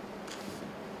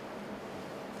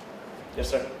 Yes,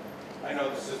 sir. I know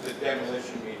this is the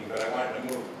demolition meeting, but I wanted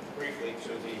to move briefly to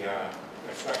the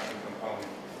construction component.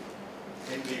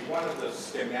 In one of the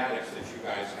schematics that you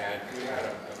guys had, we had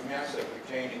a massive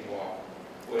retaining wall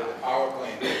with a power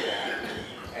plant in that,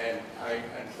 and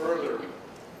further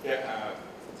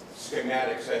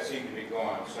schematics that seem to be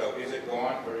gone. So is it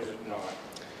gone or is it not?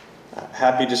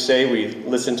 Happy to say we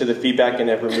listened to the feedback and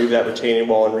have removed that retaining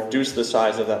wall and reduced the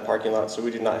size of that parking lot, so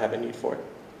we do not have a need for it.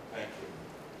 Thank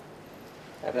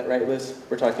you. Have that right, Liz?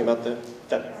 We're talking about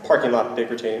that parking lot big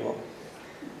retaining wall.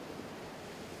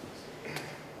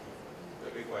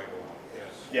 The big white wall,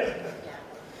 yes. Yeah.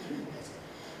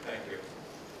 Thank you.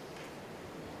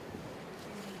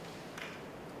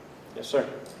 Yes, sir.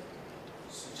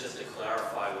 So just to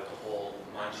clarify with the whole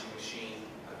munching machine,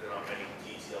 I've been on many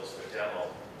details for demo,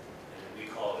 and we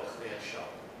call it a clean shop.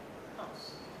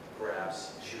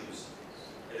 Grabs, chews.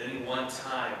 At any one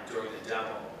time during the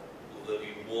demo, will there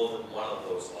be more than one of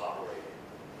those operating?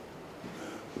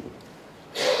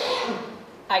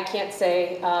 I can't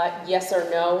say yes or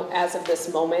no as of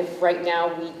this moment. Right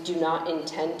now, we do not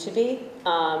intend to be.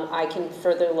 I can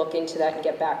further look into that and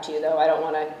get back to you, though. I don't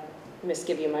want to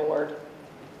misgive you my word.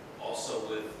 Also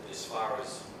with, as far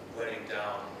as wetting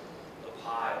down the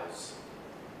piles,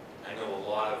 I know a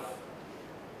lot of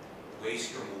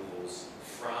waste removals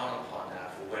frown upon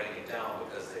that for wetting it down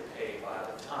because they pay by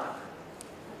the ton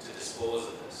to dispose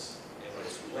of this. And when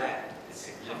it's wet, it's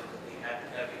significantly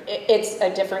heavier. It's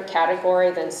a different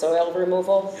category than soil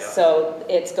removal, Yeah. so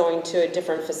it's going to a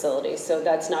different facility, so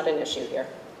that's not an issue here.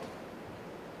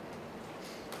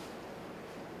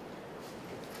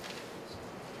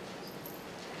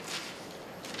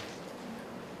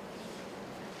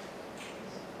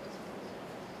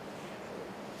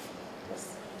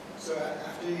 So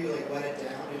after you wet it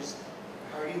down,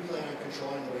 how are you planning on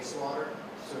controlling the wastewater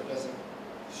so it doesn't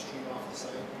stream off the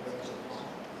site when there's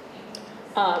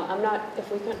a pond? I'm not, if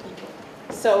we can,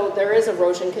 so there is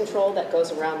erosion control that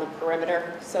goes around the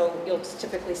perimeter. So you'll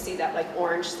typically see that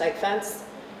orange site fence,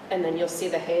 and then you'll see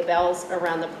the hay bales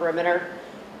around the perimeter.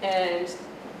 And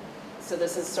so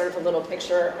this is sort of a little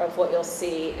picture of what you'll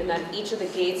see. And then each of the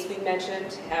gates we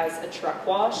mentioned has a truck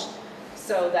wash.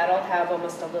 So that'll have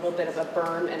almost a little bit of a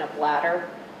berm and a bladder.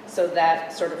 So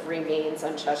that sort of remains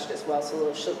untouched as well.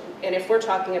 So and if we're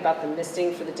talking about the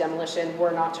misting for the demolition,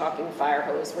 we're not talking fire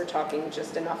hose. We're talking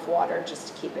just enough water just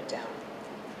to keep it down.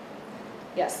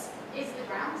 Yes? Is the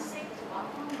ground safe to walk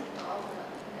on with all the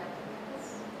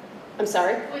chemicals? I'm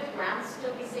sorry? Would the ground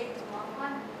still be safe to walk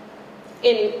on?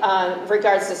 In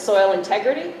regards to soil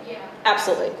integrity? Yeah.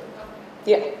 Absolutely. Okay.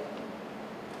 Yeah.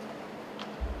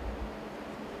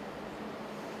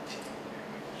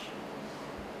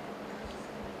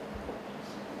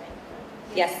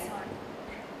 Yes.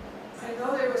 I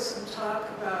know there was some talk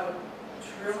about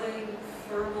drilling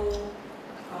thermal,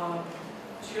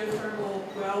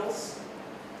 geothermal wells.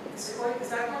 Is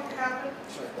that going to happen?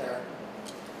 It's right there.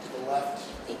 To the left,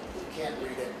 you can't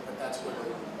read it, but that's what we're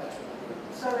doing.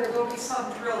 So there will be some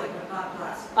drilling, but not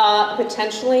less.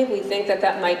 Potentially, we think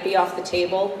that might be off the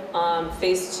table.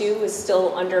 Phase 2 is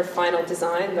still under final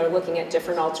design. They're looking at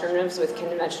different alternatives with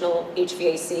conventional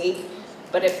HVAC.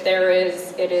 But if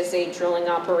it is a drilling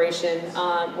operation.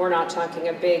 We're not talking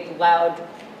a big, loud,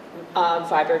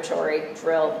 vibratory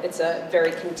drill. It's a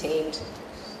very contained,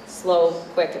 slow,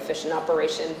 quick, efficient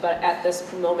operation. But at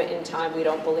this moment in time, we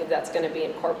don't believe that's going to be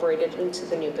incorporated into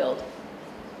the new build.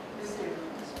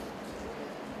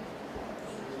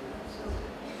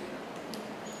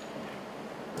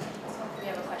 We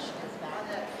have a question in the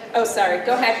back. Oh, sorry.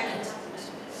 Go ahead.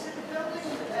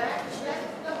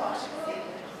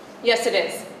 Yes, it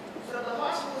is. So the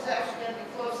hospital is actually going to be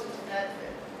closer to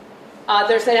Medford.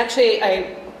 There's actually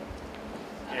a.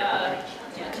 Do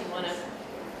you want to?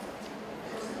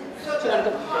 So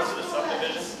the hospital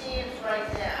as it stands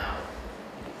right now,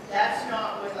 that's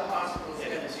not where the hospital is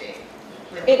going to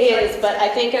be. It is, but I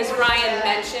think as Ryan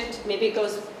mentioned, maybe it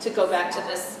goes to go back to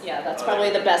this. Yeah, that's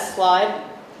probably the best slide.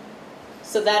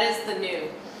 So that is the new.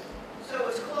 So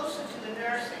it's closer to the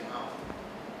nursing home.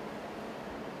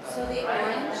 So the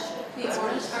orange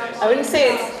I wouldn't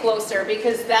say it's closer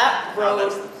because that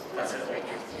road.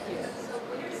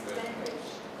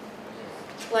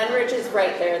 Glenridge is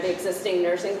right there, the existing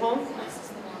nursing home,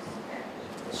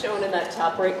 shown in that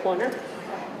top right corner.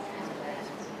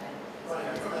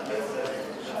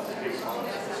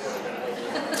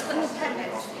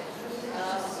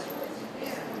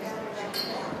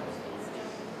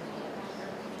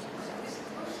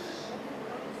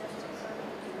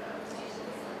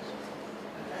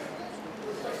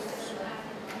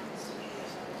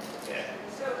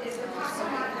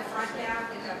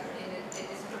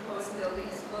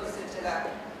 to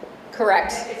the.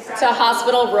 Correct. To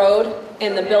Hospital Road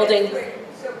and the building.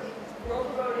 So Grover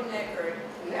Road in Medford,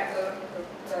 you have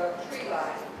the tree line.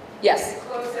 Yes.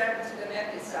 Close that to the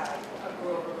Medford side of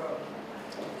Grover Road.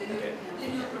 The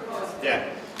new proposed. Yeah.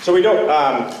 So we don't,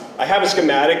 I have a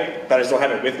schematic, but I just don't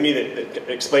have it with me that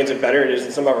explains it better. It is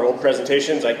in some of our old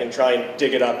presentations. I can try and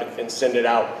dig it up and send it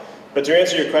out. But to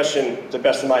answer your question to the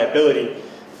best of my ability,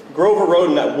 Grover Road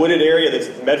in that wooded area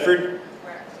that's Medford,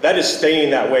 that is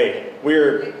staying that way.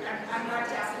 I'm not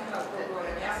asking about Grover Road,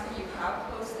 I'm asking you how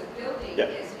close the building Yep.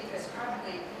 is, because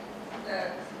currently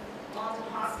the Malden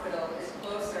Hospital is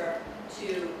closer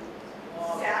to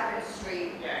Savage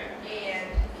Street and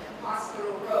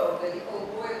Hospital Road, where the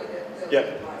old boiler building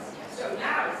Yep. was. So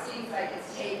now it seems like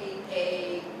it's taking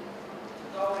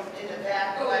Going in the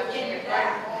back, Going like in in the the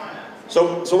back. right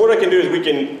corner. So what I can do is we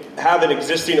can have an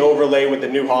existing overlay with the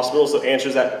new hospital, so it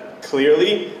answers that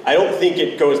clearly. I don't think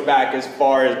it goes back as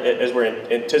far as we're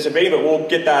anticipating, but we'll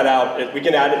get that out. We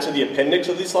can add it to the appendix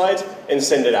of these slides and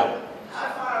send it out. How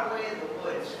far away are the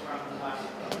woods from the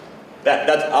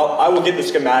hospital? I will get the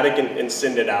schematic and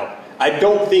send it out. I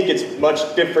don't think it's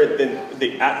much different than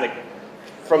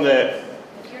from the.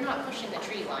 You're not pushing the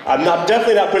tree line. I'm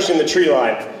definitely not pushing the tree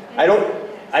line.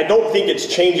 I don't think it's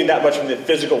changing that much from the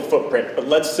physical footprint, but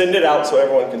let's send it out so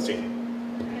everyone can see.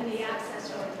 And the access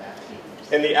road back here.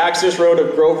 And the access road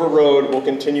of Grover Road will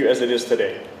continue as it is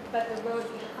today. But the road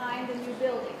behind the new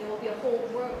building, there will be a whole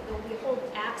road, there will be a whole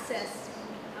access,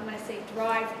 I'm going to say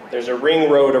driveway. There's a ring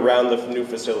road around the new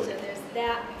So facility. there's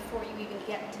that before you even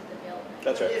get to the building.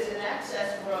 That's right. There's an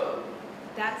access road.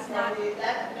 That's not,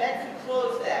 That could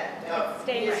close that. No, It's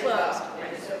staying years ago. closed.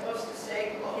 It's supposed to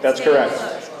stay closed. That's staying correct.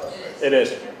 closed. It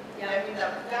is. I mean, the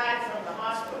guy from the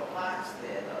hospital parks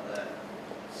there, though, the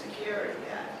security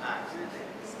guy, parks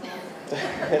there.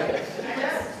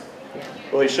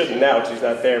 Well, he shouldn't now because he's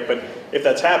not there, but if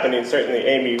that's happening, certainly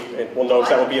Amy will know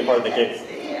that will be a part of the game.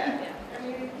 Yeah, I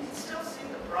mean, you can still see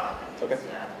the property. Okay.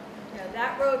 no,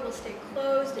 that road will stay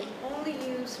closed and only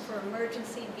used for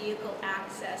emergency vehicle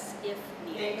access if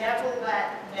They needed. never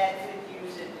let Medford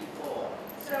use it before.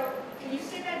 So, can you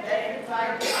say that? Medford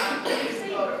Fire Department When you used to say-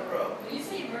 go to road. When you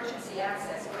say emergency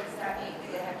access, what does that mean?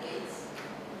 Do they have gates?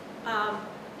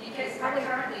 Because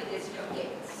currently there's no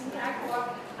gates.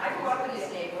 I grew up in this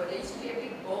neighborhood, there used to be a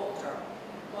big boulder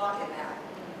blocking that.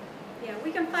 Yeah,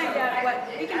 we can find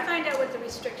out what the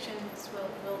restrictions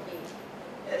will be.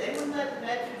 Yeah, they wouldn't let the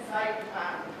Medford Fire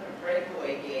Department put a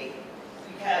breakaway gate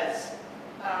because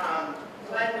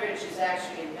Glenridge is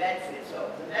actually in Medford,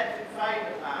 so the Medford Fire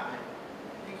Department,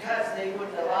 because they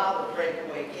wouldn't allow the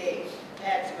breakaway gate,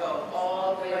 had to go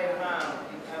all the way around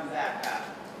and come back up.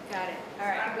 Got it, all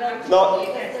right. I'm Well,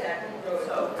 totally against that road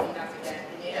opening up again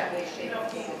in Yeah, any way, they shape, or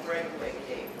don't need form. a breakaway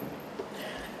gate.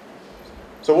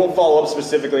 So we'll follow up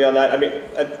specifically on that. I mean,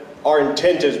 our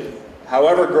intent is,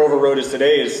 however Grover Road is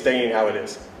today, is staying how it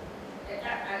is. And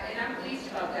I'm pleased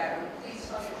about that, I'm pleased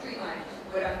about the tree line.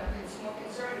 What I'm more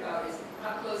concerned about is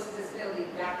how close is this building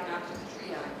backing up to the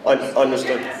tree line?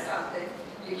 Understood.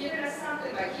 You're giving us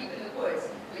something by keeping the woods,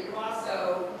 but you're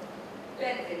also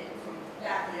benefiting from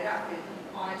backing it up and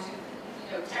onto,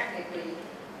 technically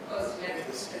close to Medford.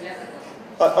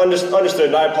 Understood.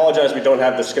 And I apologize we don't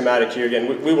have the schematic here again.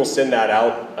 We will send that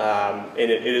out. And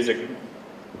it is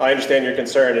I understand your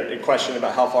concern and question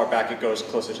about how far back it goes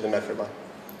closer to the Medford line.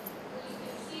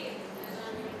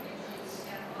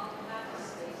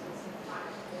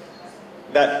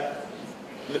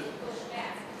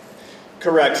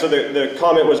 Correct. So the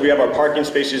comment was we have our parking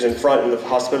spaces in front and the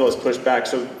hospital is pushed back.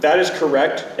 So that is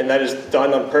correct, and that is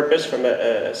done on purpose from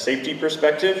a safety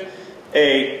perspective.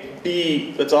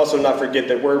 B, let's also not forget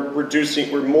that we're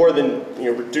more than,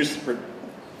 60%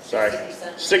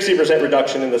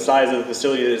 reduction in the size of the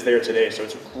facility that is there today, so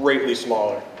it's greatly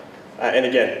smaller. And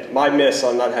again, my miss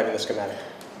on not having the schematic.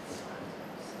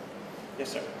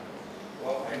 Yes, sir.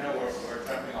 Well, I know we're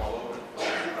jumping all over the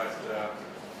place, but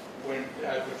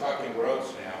as we're talking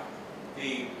roads now,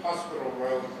 the Hospital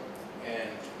Road and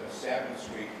the 7th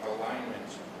Street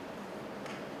alignment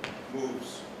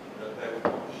moves, that would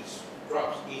go east,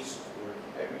 drops eastward.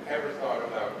 Have you ever thought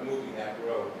about moving that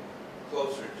road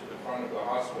closer to the front of the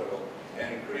hospital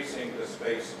and increasing the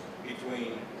space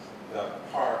between the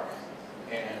park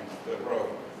and the road?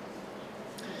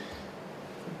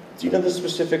 Do you know the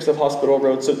specifics of Hospital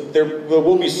Road? So there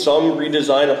will be some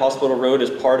redesign of Hospital Road as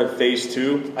part of Phase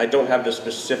 2. I don't have the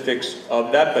specifics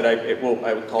of that, but I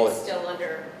would call It's it still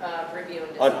under review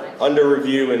and design. under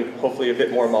review and hopefully a bit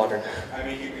more modern. I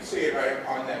mean, you can see it right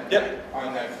on that,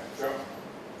 on that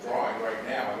drawing right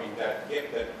now. I mean, that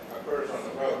dip that occurs on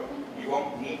the road, you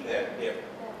won't need that dip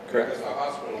Correct. Because the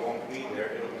hospital won't be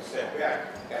there, it'll be set back.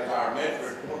 As our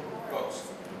Medford folks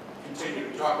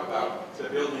continue to talk about, the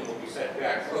building will be set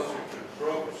back closer to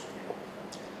Grover Street.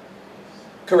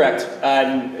 Correct.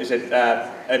 And is it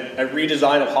a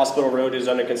redesign of Hospital Road is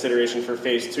under consideration for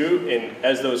phase 2, and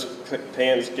as those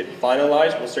plans get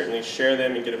finalized, we'll certainly share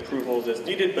them and get approvals as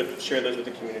needed, but share those with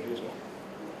the community as well.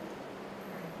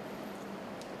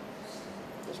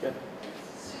 That's good.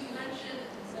 So you mentioned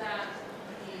that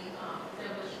the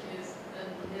demolition is the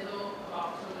middle of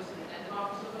October to the end of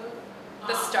October?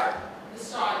 The start. The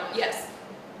start of it? Yes.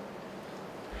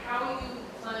 How are you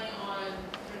planning on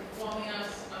informing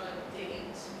us of a date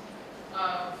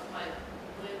of like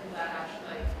when that actually,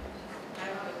 like, I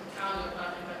don't have a calendar in front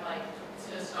of me, but like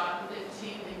to start the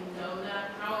 15th and you know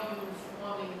that? How are you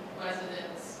informing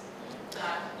residents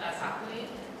that that's happening?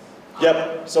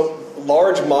 Yep, so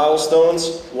large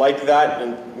milestones like that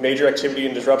and major activity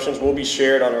and disruptions will be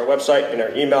shared on our website and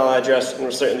our email address, and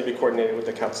will certainly be coordinated with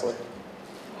the counselor.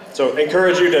 So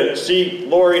encourage you to see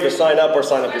Lori to sign up or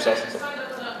sign up yourself.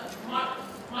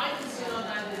 My concern on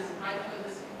that is I put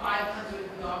this 500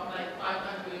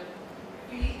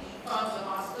 feet from the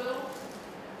hospital,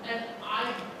 and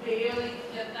I barely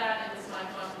hit that, and it's my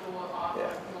front door off my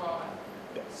door.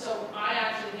 Yeah. So I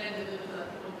actually handed it to let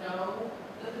people know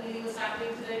that the meeting was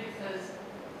happening today because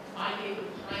I gave him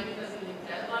time, he doesn't even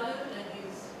get letters, and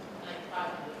he's like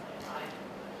 500 feet high.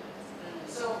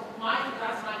 So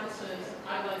that's my concern is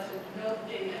I'd like to know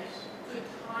the date, good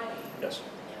timing. Yes.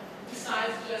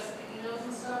 Besides just the emails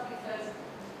and stuff, because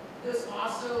there's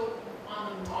also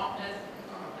on the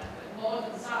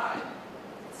northern side,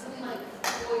 something like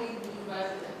 40 new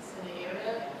residents in the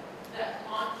area that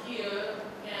aren't here,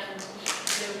 and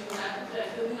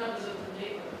they're new members of the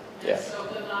neighborhood. Yeah. So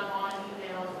they're not on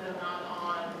emails, they're not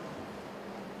on,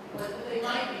 well, they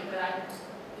might be, but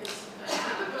it's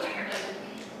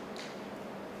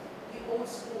the old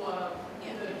school of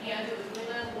either hand it between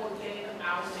them or getting them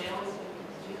out mail is going to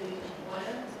be really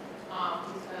important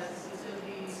because it's going to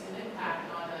be an impact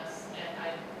on us, and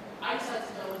I just like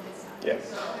to know when it's happening.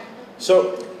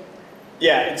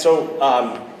 Yeah. So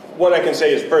what I can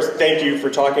say is first, thank you for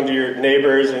talking to your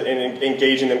neighbors and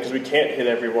engaging them, because we can't hit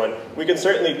everyone. We can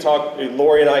certainly talk.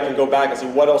 Lori and I can go back and see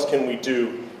what else can we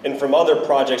do, and from other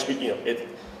projects,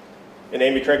 and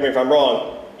Amy, correct me if I'm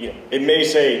wrong. It may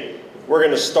say we're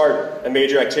going to start a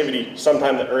major activity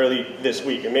sometime early this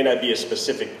week. It may not be a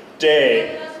specific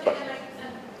day,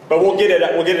 but we'll get it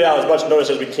out as much notice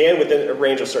as we can within a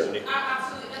range of certainty.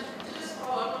 Absolutely. And to just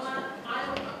follow up on that,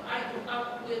 I grew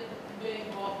up with being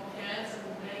involved with parents and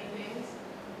many things.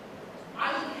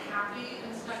 I would be happy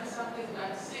and expect something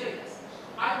that's serious.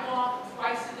 I walk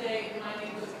twice a day in my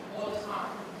neighborhood all the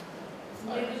time.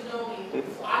 Neighbors know me.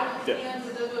 I would hand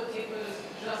deliver papers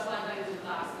just like I did this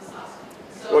last week.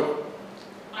 So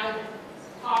I would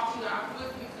talk to you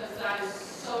afterwards because that is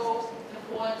so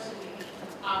important to me.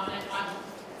 And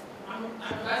I'm a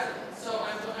resident, so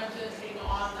I'm going to take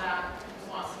on that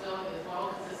responsibility as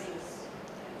well, because this is,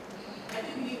 I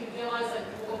think we need to realize that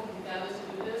we're working together to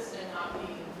do this and not be.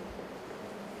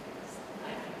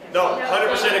 No,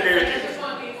 100% agree with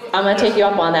you. I'm going to take you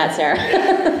up on that, Sarah.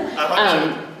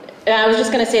 And I was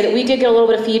just going to say that we did get a little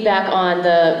bit of feedback on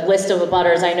the list of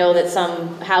abutters. I know that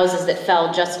some houses that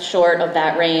fell just short of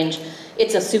that range,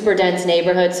 it's a super dense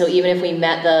neighborhood, so even if we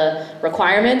met the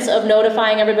requirements of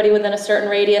notifying everybody within a certain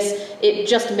radius, it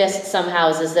just missed some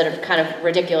houses that are kind of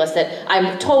ridiculous, that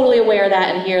I'm totally aware of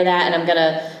that and hear that, and I'm going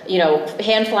to,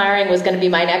 hand flyering was going to be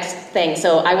my next thing.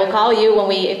 So I will call you when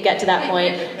we get to that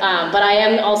point. But I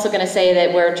am also going to say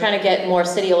that we're trying to get more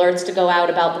city alerts to go out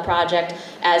about the project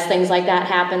as things like that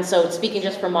happen. So speaking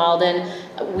just for Malden,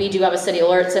 we do have a city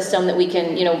alert system that we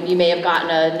can, you may have gotten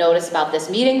a notice about this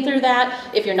meeting through that.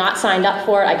 If you're not signed up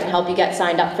for it, I can help you get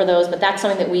signed up for those, but that's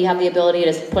something that we have the ability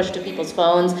to push to people's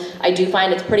phones. I do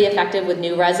find it's pretty effective with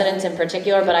new residents in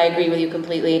particular, but I agree with you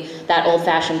completely. That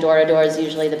old-fashioned door-to-door is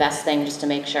usually the best thing, just to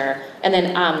make sure. And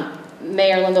then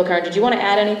Mayor Lingle-Kern, did you want to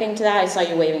add anything to that? I saw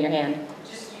you waving your hand.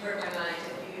 Just you read my mind.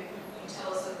 If you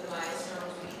tell us of the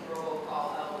milestones, we can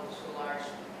roll-call out to a large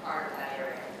part of that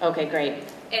area. Okay, great.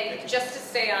 And just to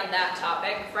stay on that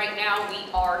topic, right now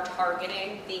we are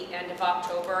targeting the end of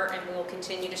October, and we will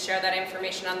continue to share that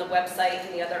information on the website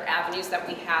and the other avenues that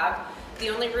we have. The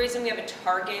only reason we have a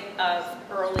target of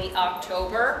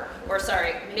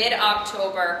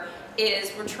mid-October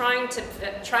is we're trying to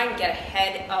get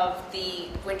ahead of the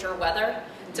winter weather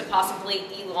to possibly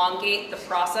elongate the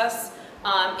process.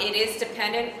 It is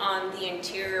dependent on the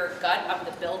interior gut of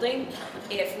the building.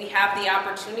 If we have the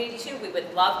opportunity to, we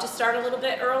would love to start a little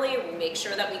bit earlier. We make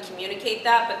sure that we communicate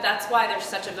that, but that's why there's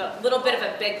such a little bit of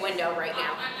a big window right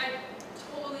now. I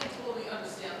totally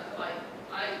understand that. Like,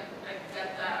 I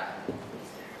get that.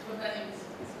 But then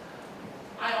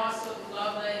I also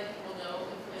love letting people know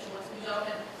information once we know,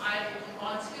 and I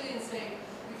volunteer in saying,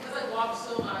 because I walk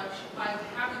so much, I'm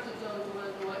happy to go door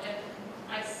to door, and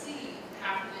I see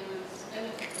half the neighbors, and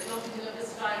if they don't even know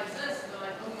this guy exists, they're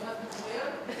like, oh, your husband's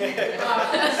where?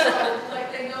 So,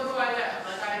 like, they know who I am.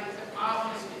 Like, I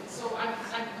honestly, so I'm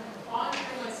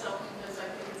honoring myself because I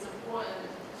think it's important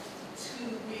to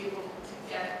be able to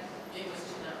get neighbors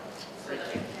to know, so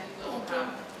that they don't have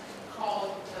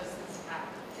called because this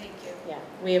happened. Thank you. Yeah,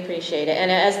 we appreciate it.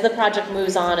 And as the project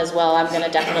moves on as well, I'm going to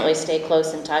definitely stay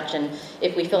close in touch. And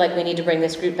if we feel like we need to bring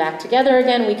this group back together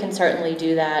again, we can certainly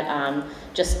do that.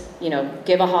 Just, you know,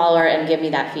 give a holler and give me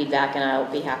that feedback, and I'll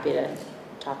be happy to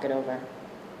talk it over.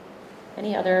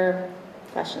 Any other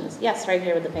questions? Yes, right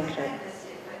here with the pink shirt.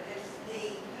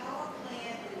 The power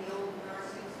plant and the old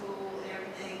nursing school and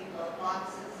everything, the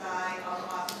box inside of the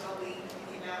hospital,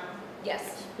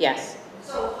 Yes. Yes.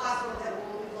 So hospital that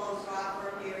will be closed off for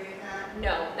a period of time?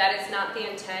 No, that is not the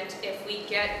intent. If we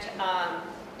get,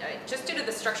 just due to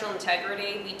the structural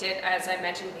integrity, we did, as I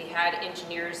mentioned, we had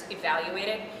engineers evaluate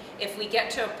it. If we get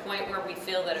to a point where we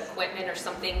feel that equipment or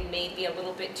something may be a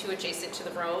little bit too adjacent to the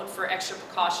road for extra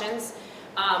precautions,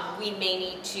 we may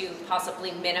need to possibly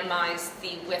minimize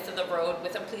the width of the road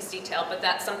with a police detail, but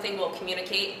that's something we'll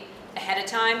communicate ahead of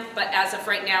time. But as of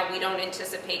right now, we don't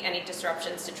anticipate any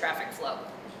disruptions to traffic flow.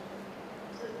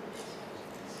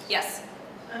 Yes?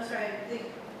 I'm sorry,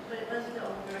 but it wasn't the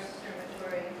old nurses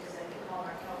dormitory, because I could call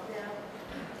our health down.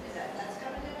 Is that's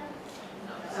coming down?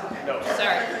 No. No.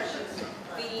 Sorry.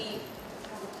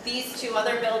 These two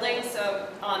other buildings, so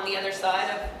on the other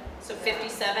side of, so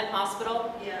 57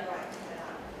 Hospital, Yeah, right.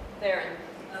 they're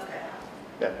in. Okay.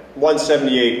 Yeah,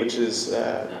 178, which is,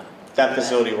 that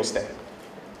facility will stay.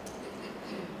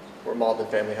 Where Malden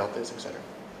Family Health is, etc.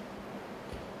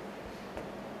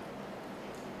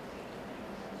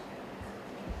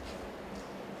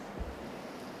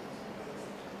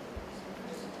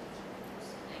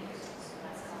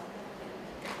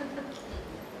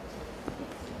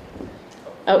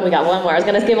 Oh, we got one more. I was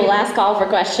going to give a last call for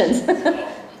questions.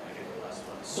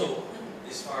 So,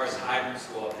 as far as hydrants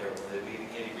go up there, will there be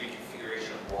any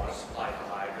reconfiguration of water supply for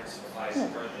hydrants for fire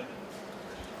suppression?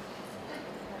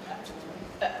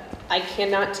 I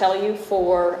cannot tell you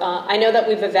for, I know that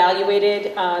we've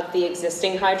evaluated the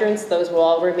existing hydrants. Those will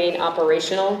all remain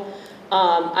operational.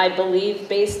 I believe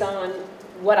based on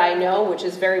what I know, which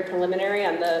is very preliminary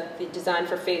on the design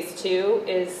for phase 2,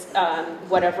 is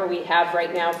whatever we have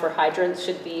right now for hydrants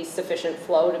should be sufficient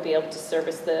flow to be able to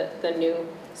service the new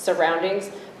surroundings,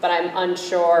 but I'm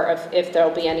unsure if there'll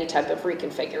be any type of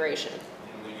reconfiguration. And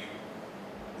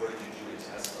what did you do to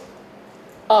test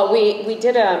them? We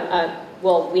did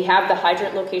well, we have the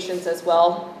hydrant locations as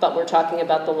well, but we're talking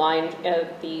about the line,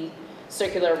 the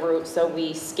circular route, so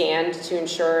we scanned to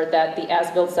ensure that the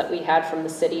as-builts that we had from the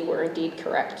city were indeed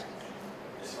correct.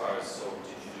 As far as, so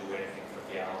did you do anything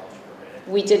for gallons per minute?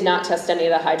 We did not test any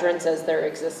of the hydrants as they're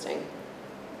existing.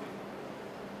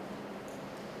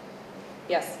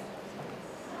 Yes?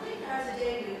 How many cars a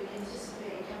day do you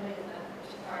anticipate coming in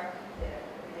the park there?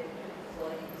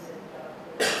 Employees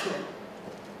and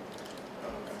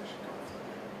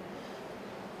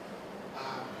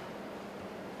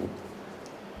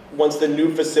Once the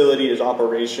new facility is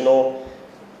operational,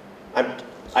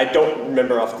 I don't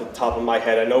remember off the top of my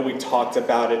head. I know we talked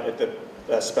about it at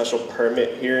the special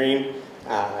permit hearing.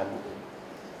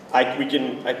 I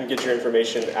can get your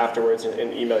information afterwards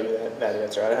and email you that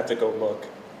answer. I'd have to go look.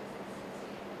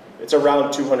 It's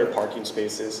around 200 parking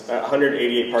spaces,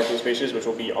 188 parking spaces, which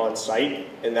will be on site,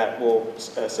 and that will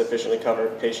sufficiently cover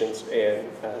patients and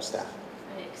staff.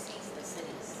 And it exceeds the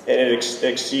city's. And it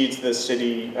exceeds the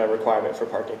city requirement for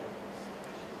parking.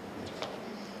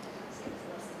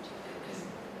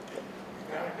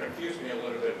 Kind of confused me a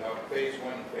little bit about phase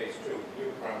 1 and phase 2.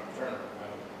 You from Turner.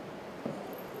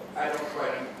 I don't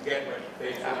quite get what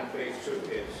phase 1 and phase 2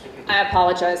 is. I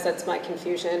apologize, that's my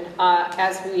confusion.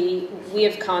 As we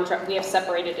have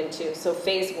separated in two. So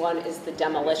phase 1 is the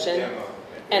demolition,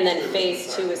 and then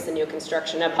phase 2 is the new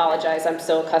construction. I apologize, I'm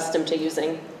so accustomed to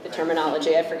using the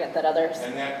terminology, I forget that others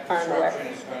And that aren't aware.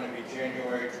 construction is going to be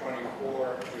January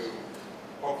 24 to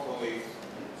hopefully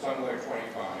somewhere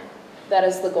 25. That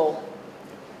is the goal.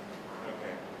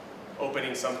 Okay.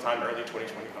 Opening sometime early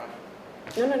 2025.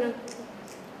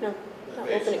 No. No, not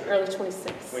opening, early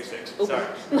 26. 26, Open. sorry.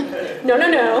 No.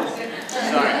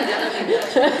 Sorry.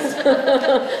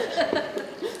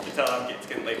 You tell it's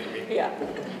getting late for me. Yeah.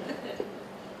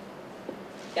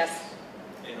 Yes.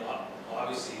 And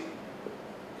obviously,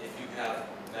 if you have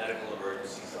medical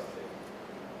emergencies up there,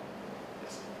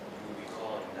 you will be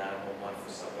calling 911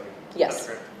 for somebody. Yes. That's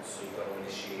correct. So you've got to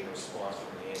initiate a response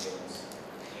from the ambulance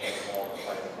and call the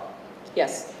fire department.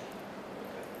 Yes.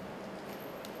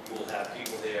 You will have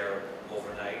people there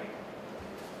overnight,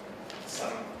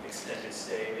 some extended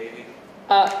stay maybe?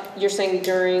 You're saying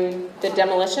during the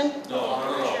demolition? No.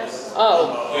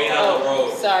 Oh. Way down the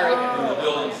road. Sorry. When the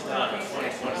building's done in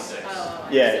 2026.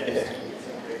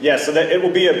 Yeah, so that it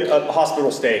will be a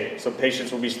hospital stay. So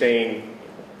patients will be staying,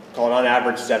 on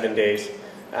average, 7 days.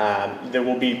 There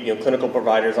will be clinical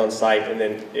providers on site, and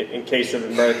then in case of a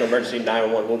medical emergency,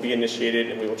 911 will be initiated,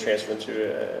 and we will transfer them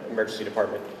to an emergency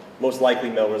department. Most likely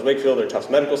Melrose Wakefield or Tufts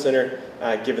Medical Center,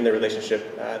 given the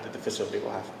relationship that the facility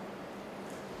will have.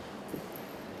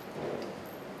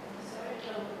 Sorry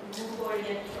to move forward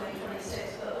again to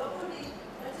 2026, but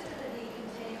what's it going to be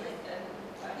contained like?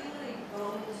 Are people going to be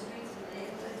roaming the streets of the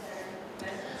neighborhoods that are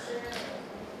residents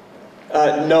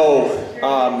there? No,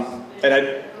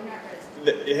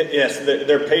 yes,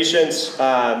 their patients,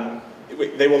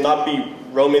 they will not be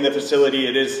roaming the facility.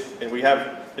 It is, and we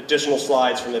have additional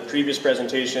slides from the previous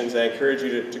presentations. I encourage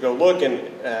you to go look.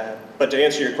 But to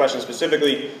answer your question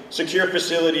specifically, secure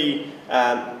facility,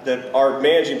 our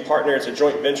managing partner, it's a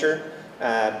joint venture.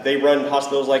 They run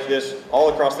hospitals like this all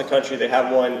across the country. They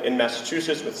have one in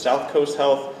Massachusetts with South Coast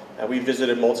Health. We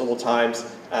visited multiple times.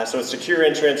 So it's secure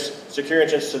entrance to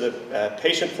the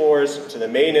patient floors, to the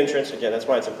main entrance. Again, that's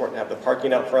why it's important to have the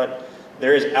parking out front.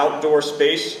 There is outdoor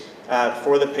space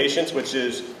for the patients, which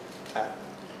is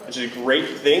a great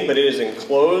thing, but it is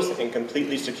enclosed and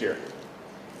completely secure.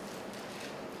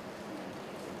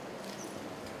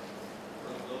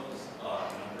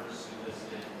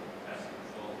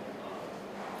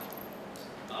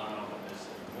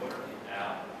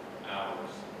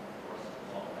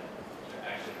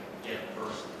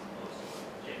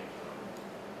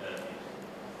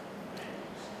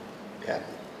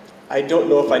 I don't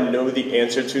know if I know the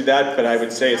answer to that, but I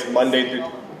would say it's Monday through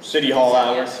City Hall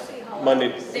hours.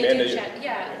 Monday.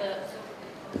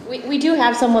 We do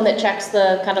have someone that checks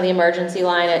the kind of the emergency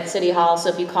line at City Hall. So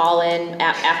if you call in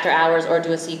after hours or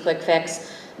do a quick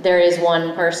fix, there is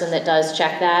one person that does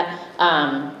check that.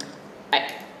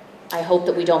 I hope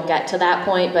that we don't get to that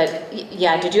point, but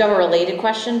yeah. Did you have a related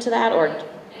question to that, or?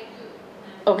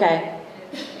 Okay.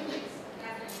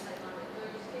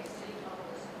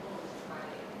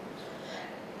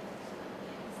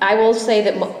 I will say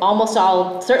that almost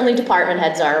all, certainly department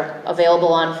heads are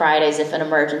available on Fridays if an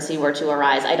emergency were to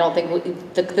arise. I don't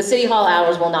think, the City Hall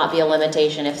hours will not be a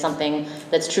limitation if something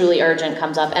that's truly urgent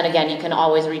comes up. And again, you can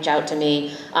always reach out to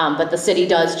me, but the city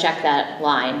does check that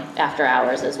line after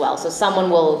hours as well. So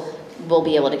someone will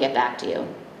be able to get back to you.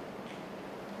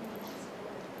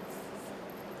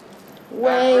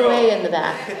 Way in the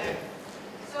back.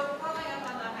 So following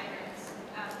up on the hydrants,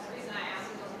 the reason I asked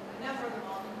is a number of the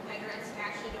Malden hydrants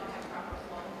actually don't have proper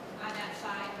flow on that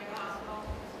side near the hospital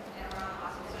and around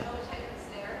the hospital. So I know there's hydrants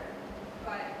there,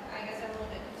 but I guess I'm a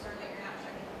little bit concerned that you're not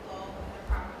checking the flow with the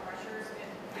proper pressures.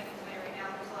 And I can tell you right now,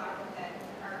 there's a lot of them that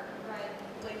are red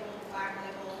labeled, black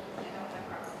labeled, and don't have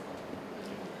proper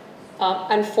flow.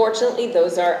 Unfortunately,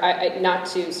 those are, not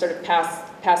to sort of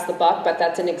pass the buck, but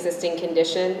that's an existing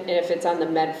condition. And if it's on the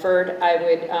Medford, I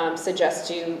would suggest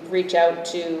you reach out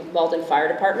to Malden Fire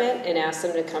Department and ask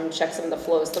them to come check some of the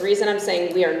flows. The reason I'm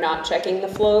saying we are not checking the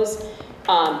flows,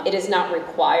 it is not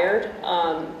required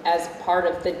as part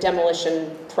of the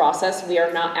demolition process. We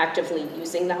are not actively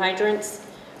using the hydrants.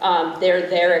 They're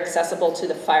there accessible to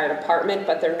the fire department,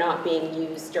 but they're not being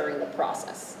used during the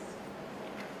process.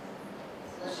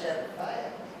 Unless you have a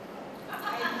fire. I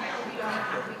hope you don't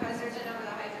have, because there's a number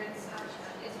of the hydrants,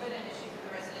 it's been an issue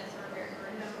for the residents for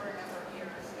a number of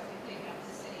years that we've taken up to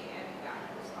the city and we've gotten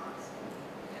a response.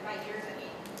 And by years, I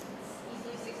mean,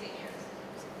 easily 6-8 years.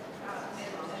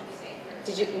 Minimum, that'd be 8 years.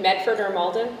 Did you, Medford or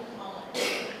Malden?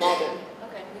 Malden.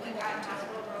 Okay. We've got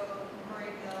Hospital Road,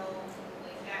 Murrayville,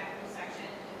 like that whole section,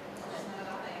 just none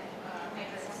of the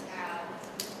hydrants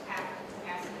have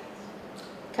capacity.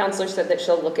 Counselor said that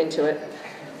she'll look into it.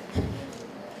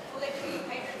 Well, they put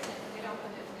hydrants in, they don't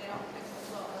fix the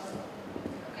flow.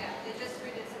 Yeah, they just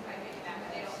redid some piping in that, but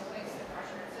they don't fix the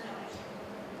pressure, it's a no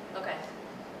issue. Okay.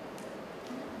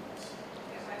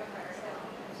 Yes, I have a fire still.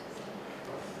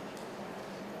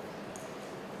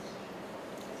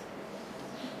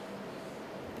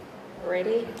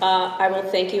 Alrighty. I will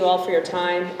thank you all for your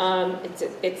time.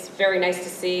 It's very nice to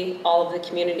see all of the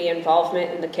community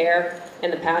involvement and the care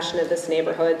and the passion of this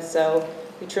neighborhood. So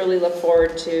we truly look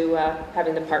forward to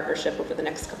having the partnership over the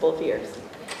next couple of years.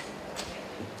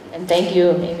 And thank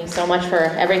you, Amy, so much for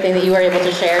everything that you were able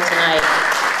to share tonight.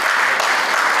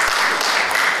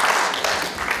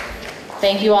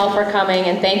 Thank you all for coming,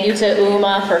 and thank you to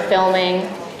Uma for filming.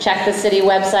 Check the city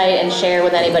website and share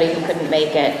with anybody who couldn't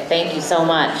make it. Thank you so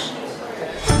much.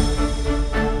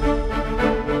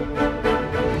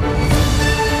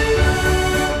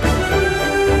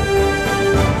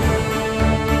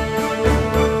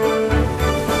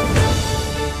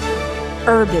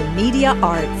 Urban Media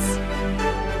Arts.